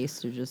of space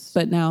to just.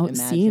 But now,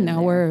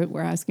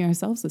 we're asking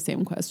ourselves the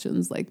same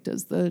questions. Like,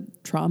 does the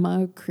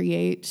trauma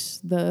create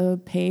the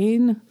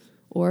pain,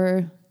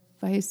 or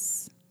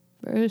vice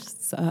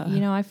versa. You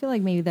know, I feel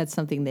like maybe that's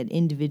something that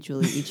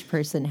individually each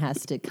person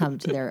has to come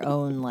to their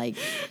own like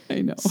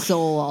I know.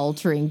 soul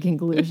altering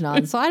conclusion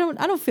on. So I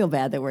don't feel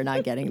bad that we're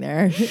not getting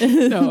there.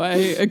 No, I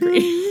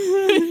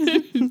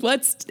agree.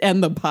 Let's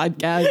end the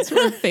podcast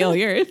for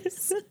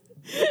failures.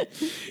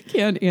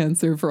 Can't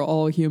answer for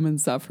all human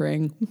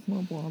suffering.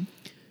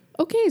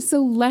 Okay,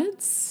 so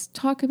let's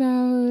talk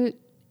about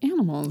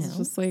animals.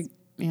 Just like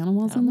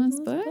animals in this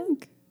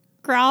book.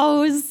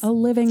 Crows. A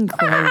living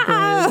crow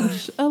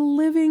bridge. A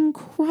living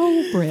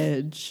crow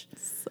bridge.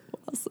 So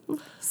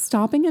awesome.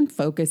 Stopping and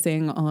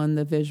focusing on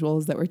the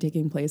visuals that were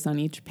taking place on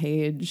each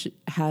page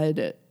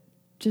had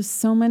just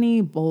so many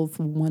both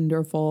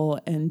wonderful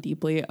and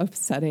deeply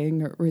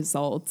upsetting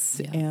results.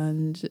 Yeah.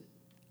 And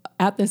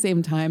at the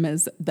same time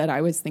as that,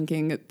 I was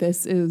thinking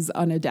this is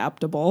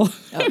unadaptable.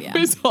 Oh, yeah. It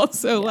was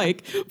also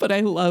like, but I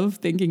love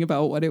thinking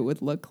about what it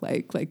would look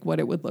like what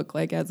it would look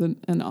like as an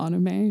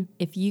anime.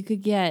 If you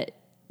could get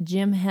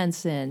Jim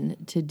Henson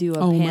to do a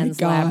Oh my Pan's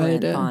God.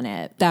 Labyrinth on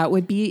it, That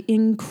would be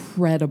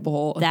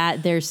incredible.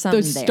 that there's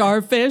something The there.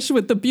 starfish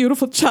with the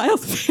beautiful child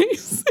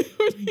face. It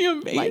would be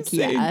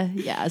amazing. Like,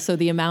 yeah. So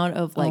the amount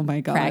of like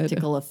my God.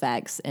 practical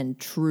effects and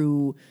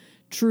true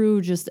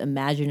just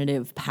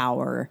imaginative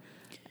power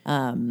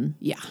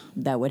Yeah.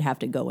 that would have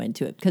to go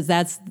into it. Because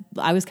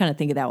I was kind of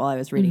thinking that while I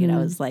was reading it. I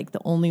was like,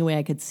 the only way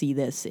I could see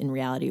this in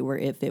reality were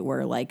if it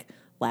were like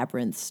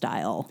Labyrinth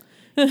style.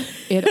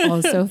 It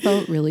also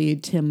felt really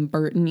Tim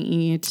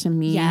Burton-y to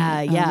me.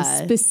 Yeah.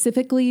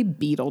 Specifically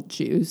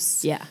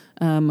Beetlejuice. Yeah.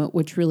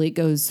 Which really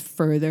goes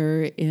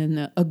further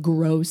in a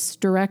gross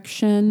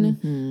direction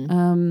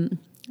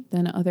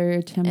than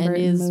other Tim And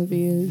Burton is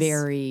movies.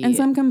 very- And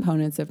some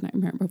components of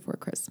Nightmare Before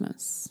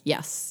Christmas.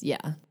 Yes.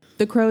 Yeah.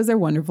 The crows are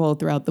wonderful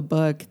throughout the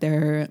book.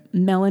 They're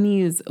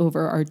Melanie's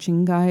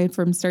overarching guide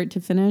from start to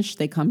finish.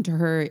 They come to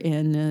her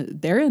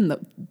they're in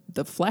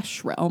the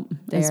flesh realm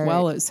as They're-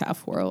 well as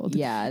Half-World.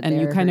 Yeah, and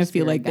you they're kind her of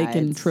feel like spirit they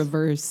can guides.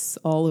 traverse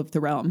all of the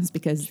realms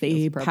because they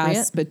feels appropriate.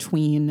 pass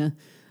between,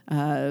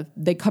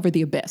 they cover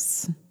the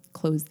abyss,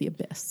 close the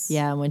abyss.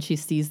 Yeah, and when she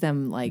sees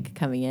them like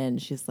coming in,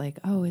 she's like,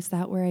 "Oh, is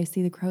that where I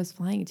see the crows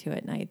flying to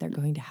at night? They're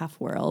going to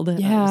Half-World." And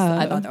Yeah.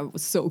 I thought that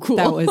was so cool.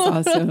 That was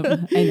awesome.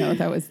 I know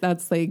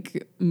that's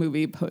like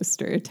movie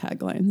poster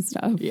tagline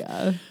stuff.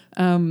 yeah.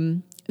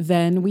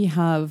 Then we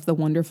have the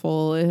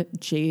wonderful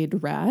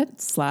Jade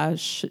Rat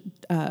slash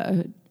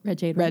Red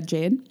Jade. Red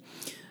Jade.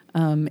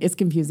 It's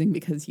confusing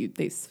because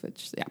they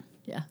switch. Yeah.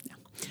 Yeah.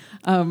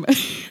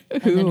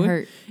 Who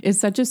her- is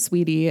such a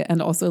sweetie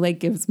and also like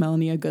gives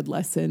Melanie a good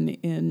lesson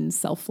in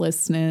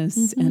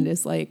selflessness and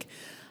is like,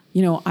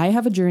 you know, I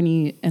have a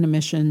journey and a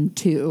mission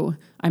too.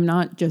 I'm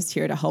not just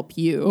here to help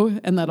you.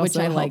 And that Which also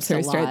I helps liked her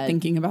a start lot.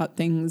 thinking about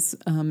things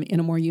in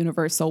a more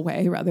universal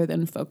way rather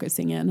than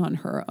focusing in on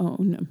her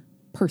own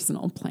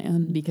personal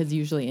plan. Because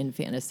usually in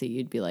fantasy,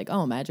 you'd be like,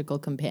 "Oh, magical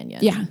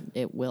companion. Yeah.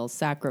 It will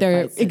sacrifice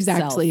They're itself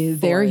exactly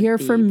they're for here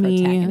the for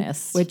me,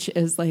 protagonist." which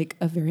is like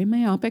a very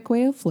myopic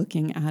way of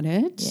looking at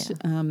it.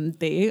 Yeah.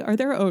 They are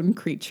their own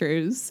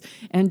creatures,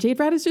 and Jade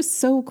Rat is just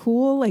so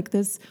cool. Like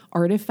this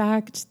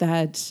artifact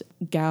that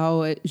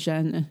Gao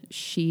Zhen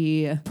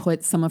she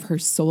put some of her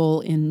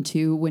soul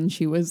into when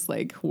she was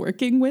like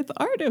working with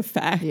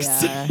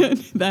artifacts. Yeah. And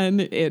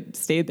then it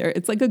stayed there.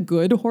 It's like a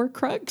good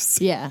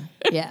Horcrux. Yeah.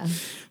 Yeah.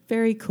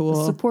 Very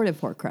cool.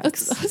 Supportive Horcrux.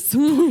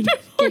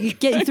 Supportive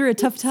Get you through a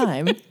tough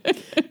time.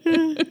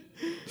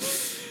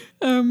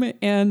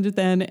 And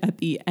then at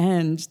the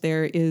end,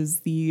 there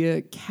is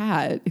the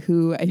cat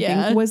who I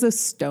Yeah. think was a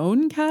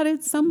stone cat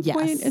at some Yes.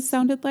 point, it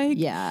sounded like.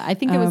 Yeah. I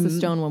think it was a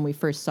stone when we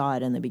first saw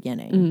it in the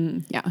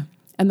beginning. Yeah.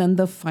 And then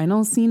the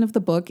final scene of the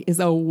book is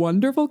a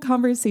wonderful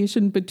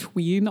conversation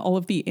between all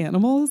of the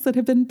animals that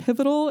have been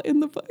pivotal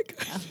in the book.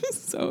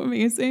 So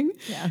amazing.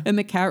 Yeah. And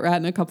the cat, rat,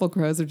 and a couple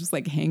crows are just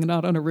like hanging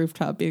out on a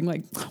rooftop being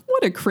like,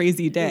 what a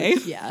crazy day.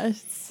 Yeah.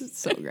 It's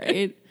so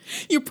great.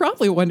 You're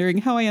probably wondering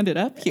how I ended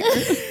up here.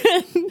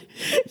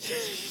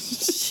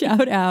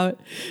 Shout out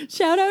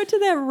to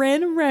that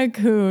random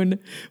raccoon,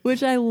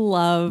 which I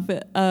love.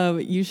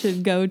 You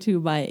should go to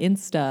my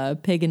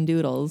Insta, Pig and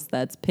Doodles.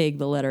 That's pig,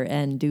 the letter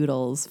N,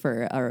 Doodles,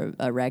 for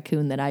a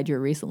raccoon that I drew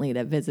recently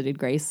that visited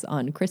Grace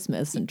on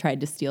Christmas and tried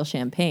to steal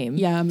champagne.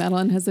 Yeah,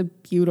 Madeline has a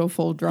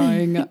beautiful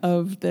drawing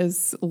of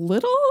this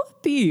little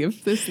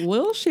thief, this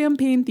little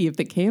champagne thief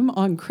that came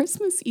on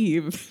Christmas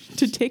Eve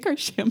to take our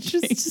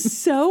champagne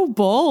So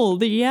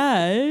bold,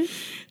 yeah.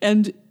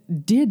 and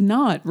did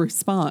not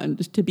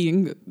respond to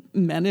being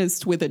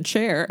menaced with a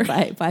chair.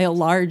 By a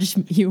large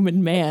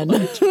human man.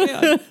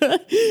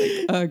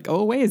 Go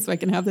away so I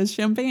can have this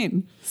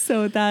champagne.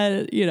 So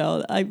that, you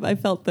know, I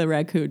felt the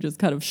raccoon just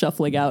kind of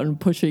shuffling out and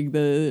pushing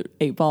the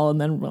 8-ball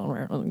and then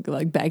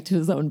like back to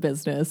his own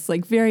business.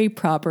 Like very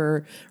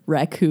proper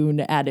raccoon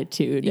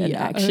attitude and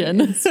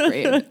action. It's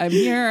great. I'm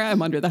here.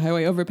 I'm under the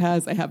highway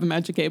overpass. I have a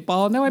magic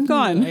 8-ball. Now I'm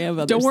gone. I have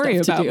other Don't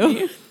worry stuff about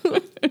to do.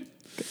 me.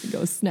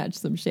 Go snatch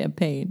some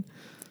champagne.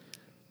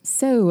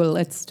 So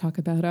let's talk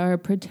about our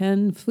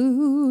pretend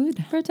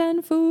food.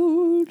 Pretend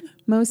food.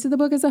 Most of the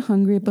book is a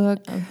hungry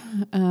book,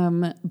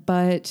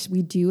 but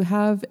we do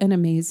have an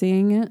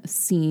amazing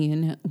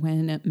scene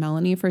when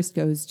Melanie first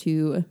goes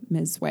to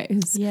Ms.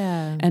 Way's.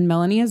 Yeah. And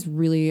Melanie is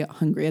really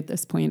hungry at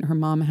this point. Her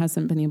mom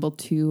hasn't been able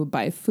to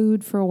buy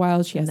food for a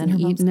while. She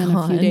hasn't eaten in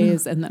a few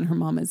days, and then her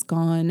mom is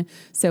gone.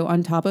 So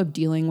on top of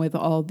dealing with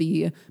all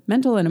the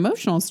mental and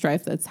emotional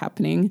strife that's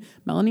happening,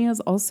 Melanie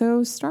is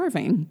also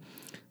starving.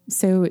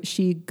 So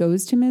she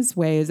goes to Ms.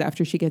 Way's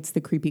after she gets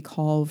the creepy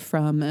call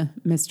from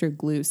Mr.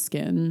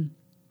 Glueskin.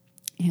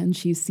 And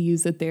she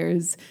sees that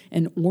there's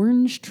an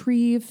orange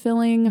tree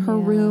filling her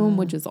room,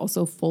 which is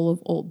also full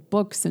of old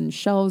books and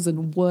shelves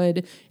and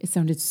wood. It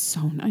sounded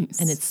so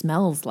nice. And it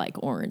smells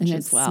like orange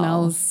as well. It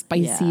smells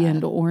spicy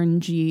and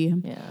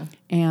orangey. Yeah.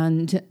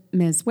 And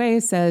Ms.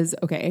 Way says,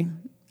 okay,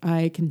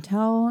 I can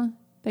tell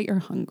that you're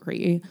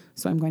hungry,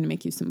 so I'm going to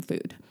make you some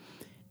food.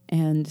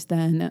 And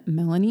then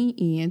Melanie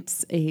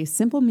eats a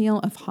simple meal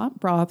of hot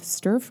broth,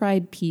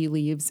 stir-fried pea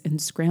leaves,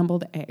 and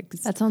scrambled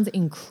eggs. That sounds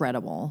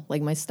incredible.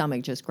 Like my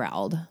stomach just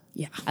growled.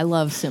 Yeah. I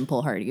love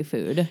simple, hearty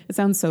food. It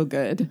sounds so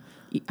good.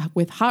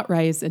 With hot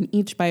rice, and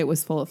each bite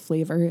was full of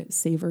flavor,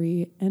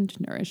 savory, and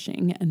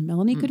nourishing. And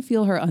Melanie could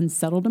feel her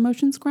unsettled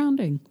emotions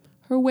grounding,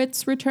 her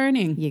wits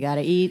returning. You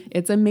gotta eat.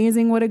 It's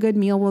amazing what a good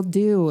meal will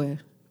do.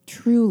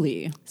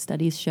 Truly.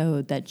 Studies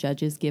showed that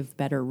judges give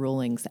better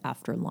rulings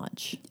after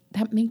lunch.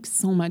 That makes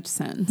so much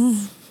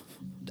sense.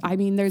 I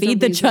mean, there's Feed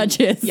the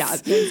judges. Yeah,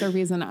 there's a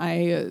reason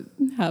I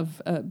have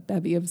a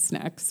bevy of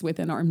snacks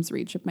within arm's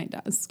reach of my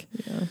desk.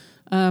 Yeah.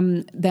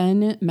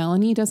 Then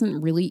Melanie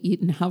doesn't really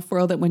eat in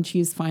Half-World when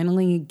she's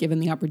finally given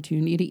the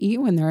opportunity to eat,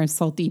 when there are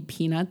salty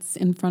peanuts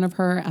in front of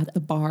her at the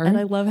bar. And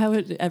I love how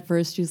at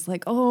first she's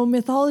like, oh,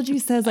 mythology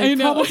says I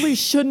probably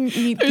shouldn't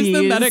eat There's these.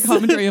 the meta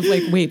commentary of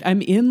like, wait,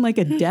 I'm in like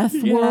a death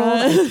world.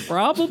 I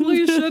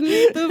probably shouldn't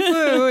eat the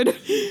food.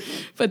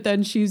 But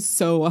then she's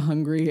so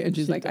hungry and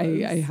she's like,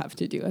 I have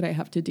to do it. I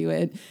have to do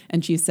it.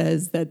 And she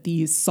says that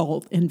the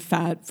salt and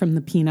fat from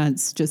the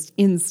peanuts just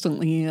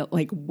instantly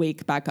like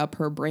wake back up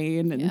her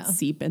brain and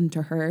seep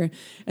into her.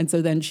 And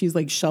so then she's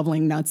like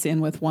shoveling nuts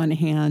in with one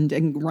hand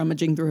and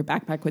rummaging through her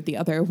backpack with the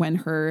other when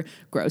her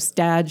gross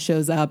dad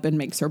shows up and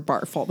makes her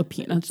barf all the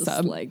peanuts just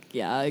up.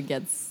 it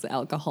gets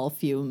alcohol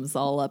fumes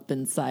all up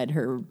inside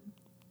her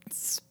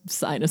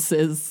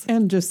sinuses.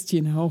 And just,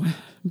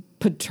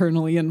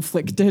 paternally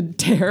inflicted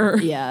terror.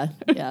 Yeah.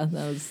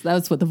 That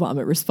was what the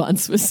vomit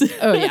response was.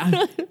 Oh,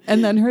 yeah.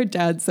 And then her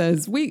dad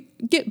says,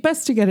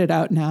 best to get it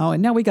out now.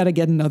 And now we got to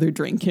get another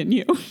drink in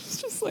you.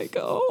 It's just like,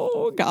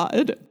 oh,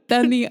 God.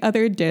 Then the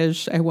other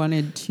dish I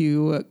wanted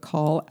to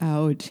call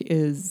out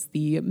is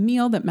the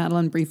meal that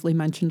Madeline briefly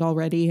mentioned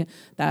already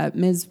that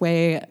Ms.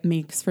 Way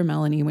makes for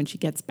Melanie when she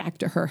gets back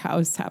to her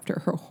house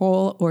after her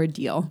whole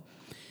ordeal.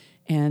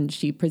 And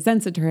she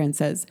presents it to her and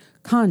says,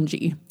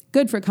 congee,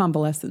 good for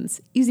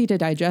convalescence, easy to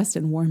digest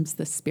and warms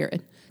the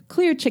spirit.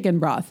 Clear chicken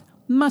broth,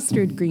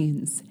 mustard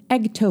greens,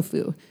 egg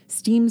tofu,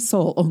 steamed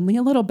sole, only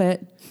a little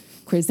bit,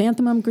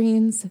 chrysanthemum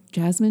greens,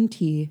 jasmine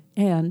tea,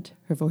 and,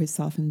 her voice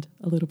softened,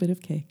 a little bit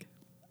of cake.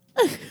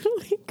 Oh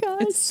my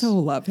gosh. It's so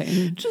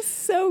loving.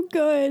 Just so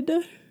good.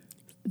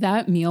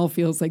 That meal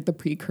feels like the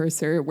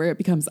precursor where it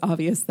becomes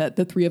obvious that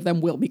the three of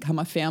them will become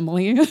a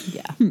family.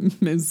 Yeah.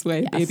 Ms.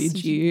 Way, Yes. Baby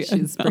G.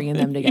 She's bringing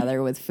them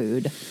together with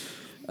food.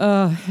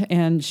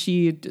 And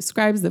she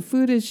describes the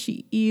food as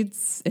she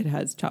eats. It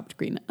has chopped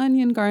green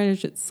onion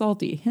garnish. It's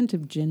salty, hint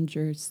of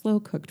ginger, slow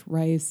cooked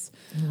rice.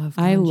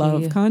 I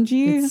love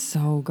congee. It's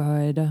so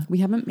good. We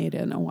haven't made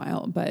it in a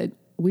while, but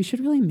we should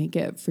really make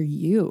it for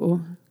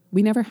you.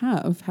 We never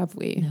have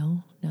we?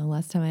 No.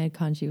 Last time I had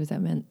congee was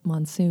at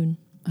Monsoon.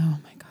 Oh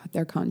my God,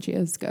 their congee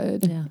is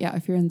good. Yeah,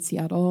 if you're in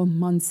Seattle,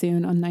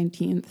 Monsoon on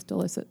 19th,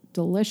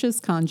 delicious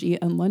congee,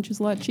 and lunch is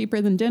a lot cheaper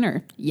than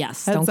dinner.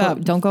 Yes, Heads don't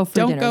up. go for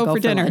dinner. Go for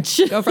dinner.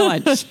 Lunch. Go for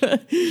lunch.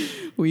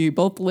 We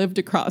both lived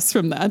across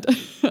from that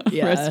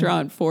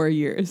restaurant for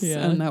years,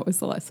 and that was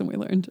the lesson we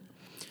learned.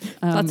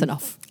 That's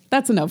enough.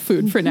 That's enough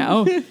food for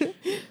now.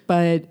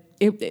 But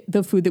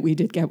the food that we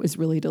did get was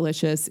really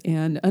delicious.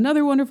 And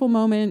another wonderful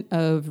moment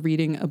of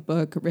reading a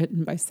book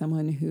written by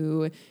someone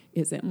who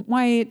isn't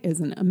white,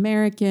 isn't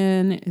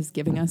American, is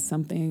giving us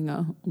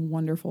something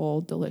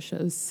wonderful,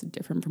 delicious,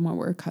 different from what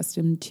we're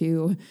accustomed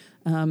to.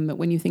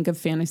 When you think of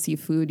fantasy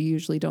food, you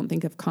usually don't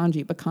think of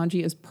congee, but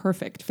congee is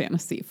perfect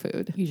fantasy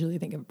food. Usually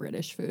think of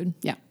British food.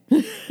 Yeah,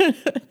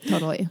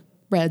 totally.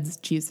 Breads,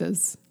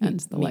 cheeses, and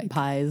the meat like.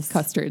 pies.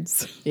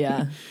 Custards.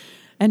 Yeah.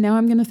 And now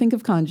I'm going to think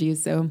of congee,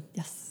 so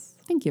Yes.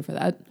 thank you for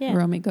that, Yeah.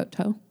 Hiromi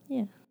Goto.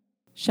 Yeah.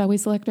 Shall we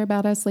select our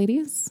badass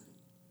ladies?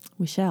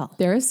 We shall.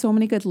 There are so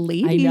many good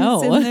ladies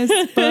know. in this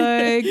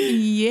book.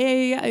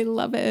 Yay, I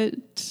love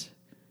it.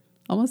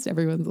 Almost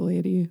everyone's a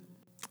lady.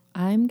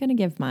 I'm going to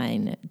give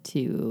mine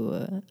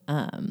to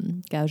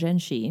Gao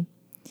Zhenxi.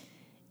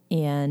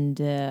 And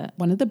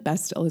one of the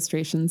best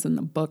illustrations in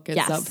the book is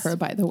of her,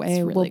 by the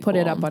way. Really we'll put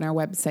it cool. up on our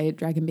website,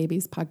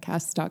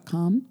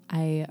 dragonbabiespodcast.com.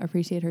 I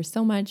appreciate her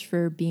so much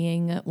for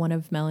being one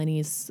of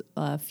Melanie's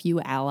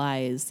few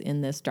allies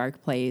in this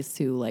dark place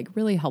who like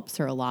really helps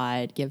her a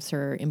lot, gives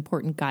her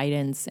important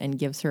guidance, and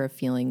gives her a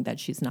feeling that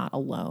she's not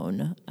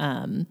alone.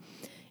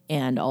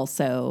 And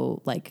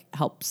also like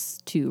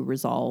helps to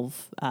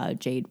resolve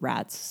Jade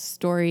Rat's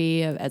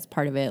story as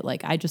part of it.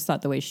 Like I just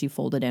thought the way she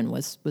folded in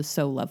was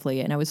so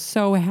lovely. And I was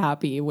so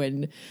happy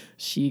when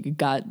she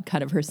got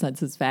kind of her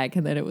senses back.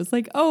 And then it was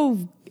like,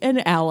 oh, an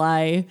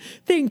ally.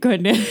 Thank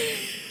goodness.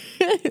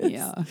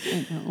 Yeah,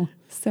 I know.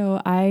 So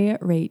I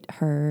rate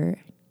her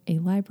a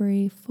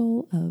library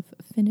full of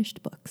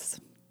finished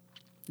books.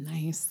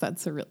 Nice.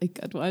 That's a really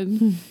good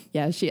one.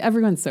 Yeah,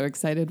 everyone's so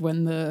excited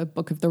when the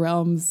Book of the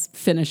Realms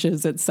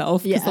finishes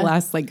itself because the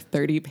last like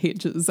 30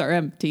 pages are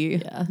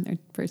empty. Yeah. They're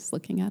first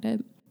looking at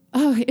it.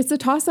 Oh, it's a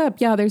toss-up.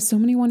 Yeah, there's so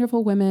many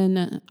wonderful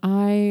women.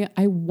 I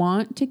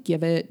want to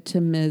give it to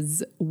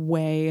Ms.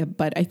 Way,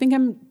 but I think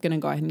I'm going to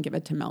go ahead and give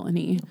it to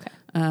Melanie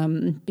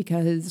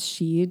because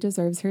she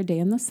deserves her day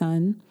in the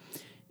sun.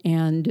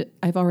 And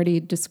I've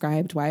already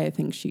described why I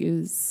think she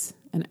is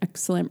an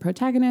excellent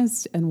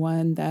protagonist and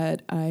one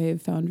that I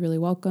found really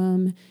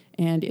welcome.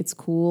 And it's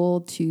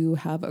cool to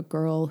have a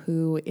girl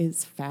who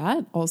is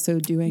fat, also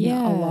doing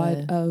a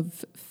lot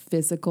of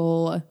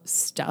physical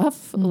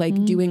stuff,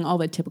 like doing all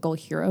the typical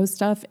hero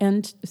stuff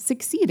and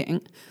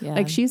succeeding. Yeah.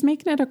 Like she's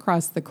making it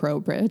across the Crow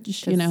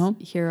Bridge, you know?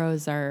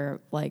 Heroes are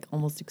like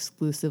almost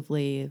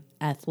exclusively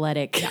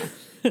athletic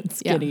and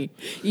skinny.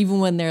 Yeah. Even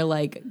when they're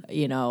like,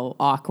 you know,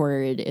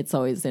 awkward, it's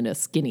always in a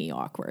skinny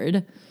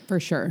awkward. For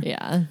sure.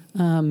 Yeah.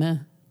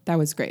 That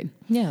was great.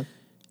 Yeah.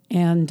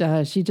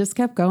 And she just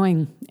kept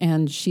going,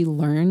 and she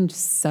learned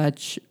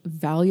such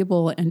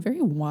valuable and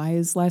very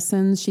wise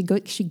lessons. She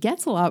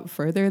gets a lot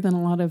further than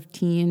a lot of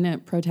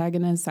teen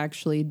protagonists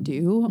actually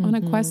do on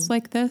a quest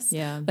like this.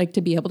 Yeah. Like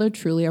to be able to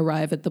truly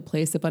arrive at the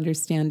place of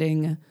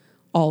understanding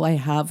all I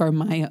have are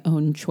my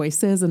own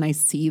choices, and I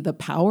see the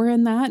power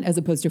in that as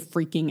opposed to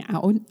freaking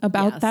out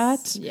about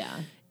that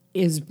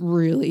is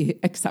really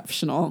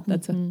exceptional.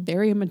 That's a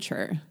very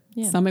mature.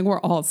 Yeah. Something we're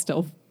all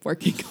still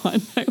working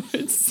on, I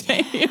would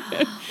say.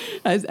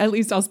 At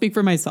least I'll speak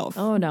for myself.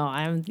 Oh, no,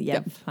 I'm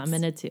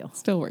in it too.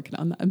 Still working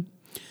on that.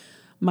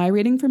 My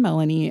rating for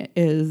Melanie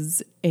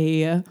is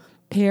a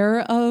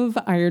pair of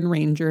Iron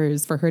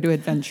Rangers for her to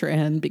adventure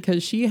in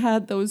because she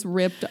had those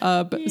ripped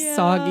up,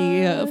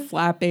 soggy,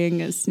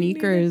 flapping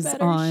sneakers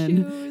on,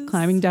 shoes.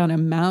 Climbing down a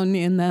mountain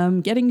in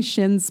them, getting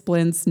shin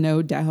splints,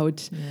 no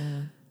doubt.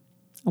 Yeah.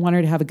 I want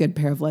her to have a good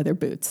pair of leather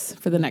boots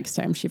for the next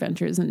time she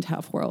ventures into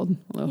Half-World.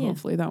 Although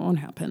hopefully that won't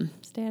happen.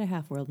 Stay out of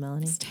Half-World,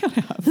 Melanie. Stay out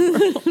of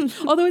Half-World.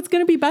 Although it's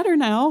going to be better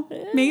now.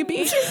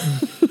 Maybe.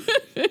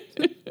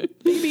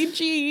 Baby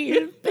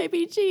G.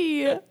 Baby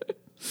G.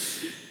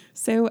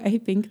 So I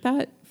think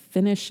that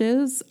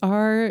finishes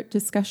our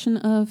discussion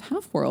of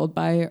Half-World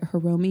by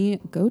Hiromi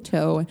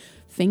Goto.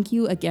 Thank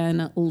you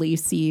again,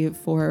 Lacey,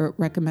 for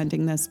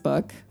recommending this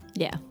book.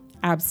 Yeah.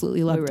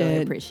 Absolutely loved it. We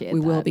really appreciate it.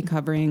 We will be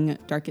covering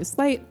Darkest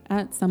Light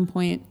at some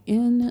point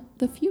in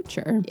the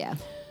future. Yeah.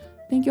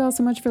 Thank you all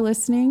so much for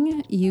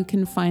listening. You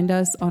can find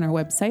us on our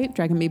website,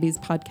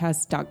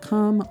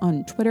 dragonbabiespodcast.com,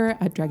 on Twitter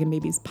at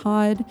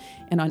dragonbabiespod,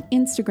 and on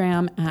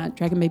Instagram at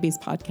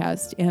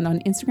dragonbabiespodcast. And on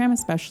Instagram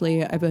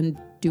especially, I've been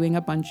doing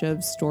a bunch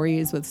of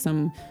stories with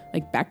some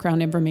like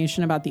background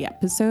information about the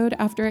episode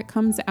after it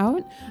comes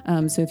out.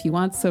 So if you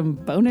want some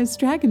bonus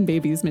Dragon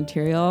Babies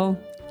material,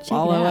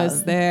 follow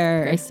us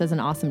there. Grace does an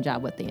awesome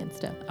job with the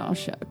Insta. Oh,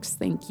 shucks.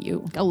 Thank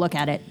you. Go look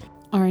at it.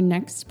 Our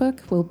next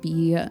book will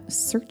be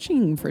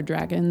Searching for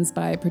Dragons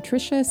by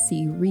Patricia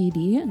C.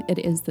 Reedy. It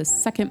is the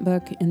second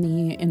book in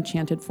the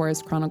Enchanted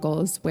Forest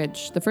Chronicles,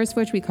 which the first of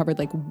which we covered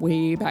like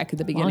way back at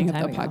the beginning of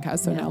the podcast.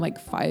 So now like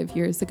 5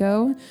 years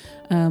ago.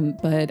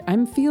 But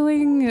I'm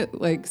feeling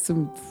like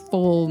some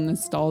full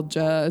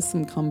nostalgia,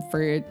 some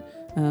comfort.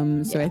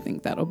 So I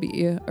think that'll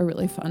be a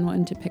really fun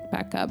one to pick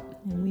back up.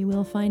 And we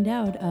will find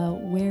out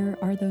where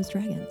are those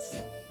dragons?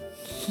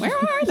 Where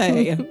are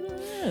they?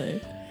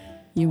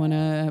 You want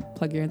to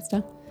plug your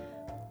Insta?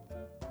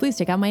 Please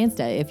check out my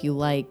Insta if you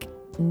like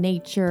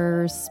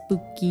nature,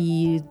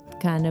 spooky,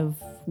 kind of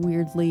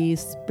weirdly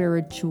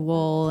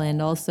spiritual,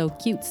 and also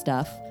cute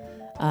stuff.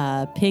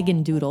 Pig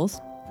and Doodles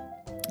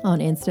on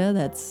Insta.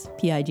 That's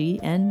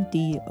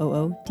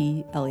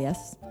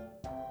PIGNDOODLES.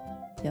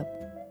 Yep.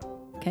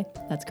 Okay,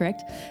 that's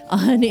correct.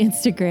 On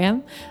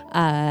Instagram.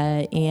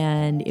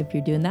 And if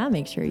you're doing that,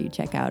 make sure you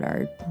check out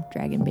our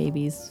Dragon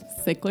Babies.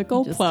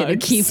 Cyclical Just plugs. Gonna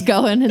keep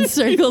going in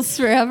circles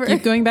forever.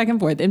 Keep going back and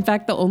forth. In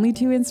fact, the only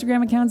 2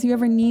 Instagram accounts you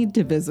ever need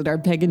to visit are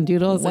Peg and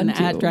Doodles and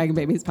at Dragon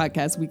Babies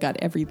Podcast. We got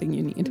everything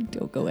you need.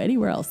 Don't go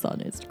anywhere else on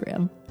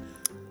Instagram.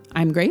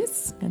 I'm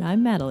Grace. And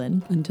I'm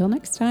Madeline. Until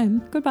next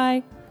time.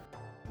 Goodbye.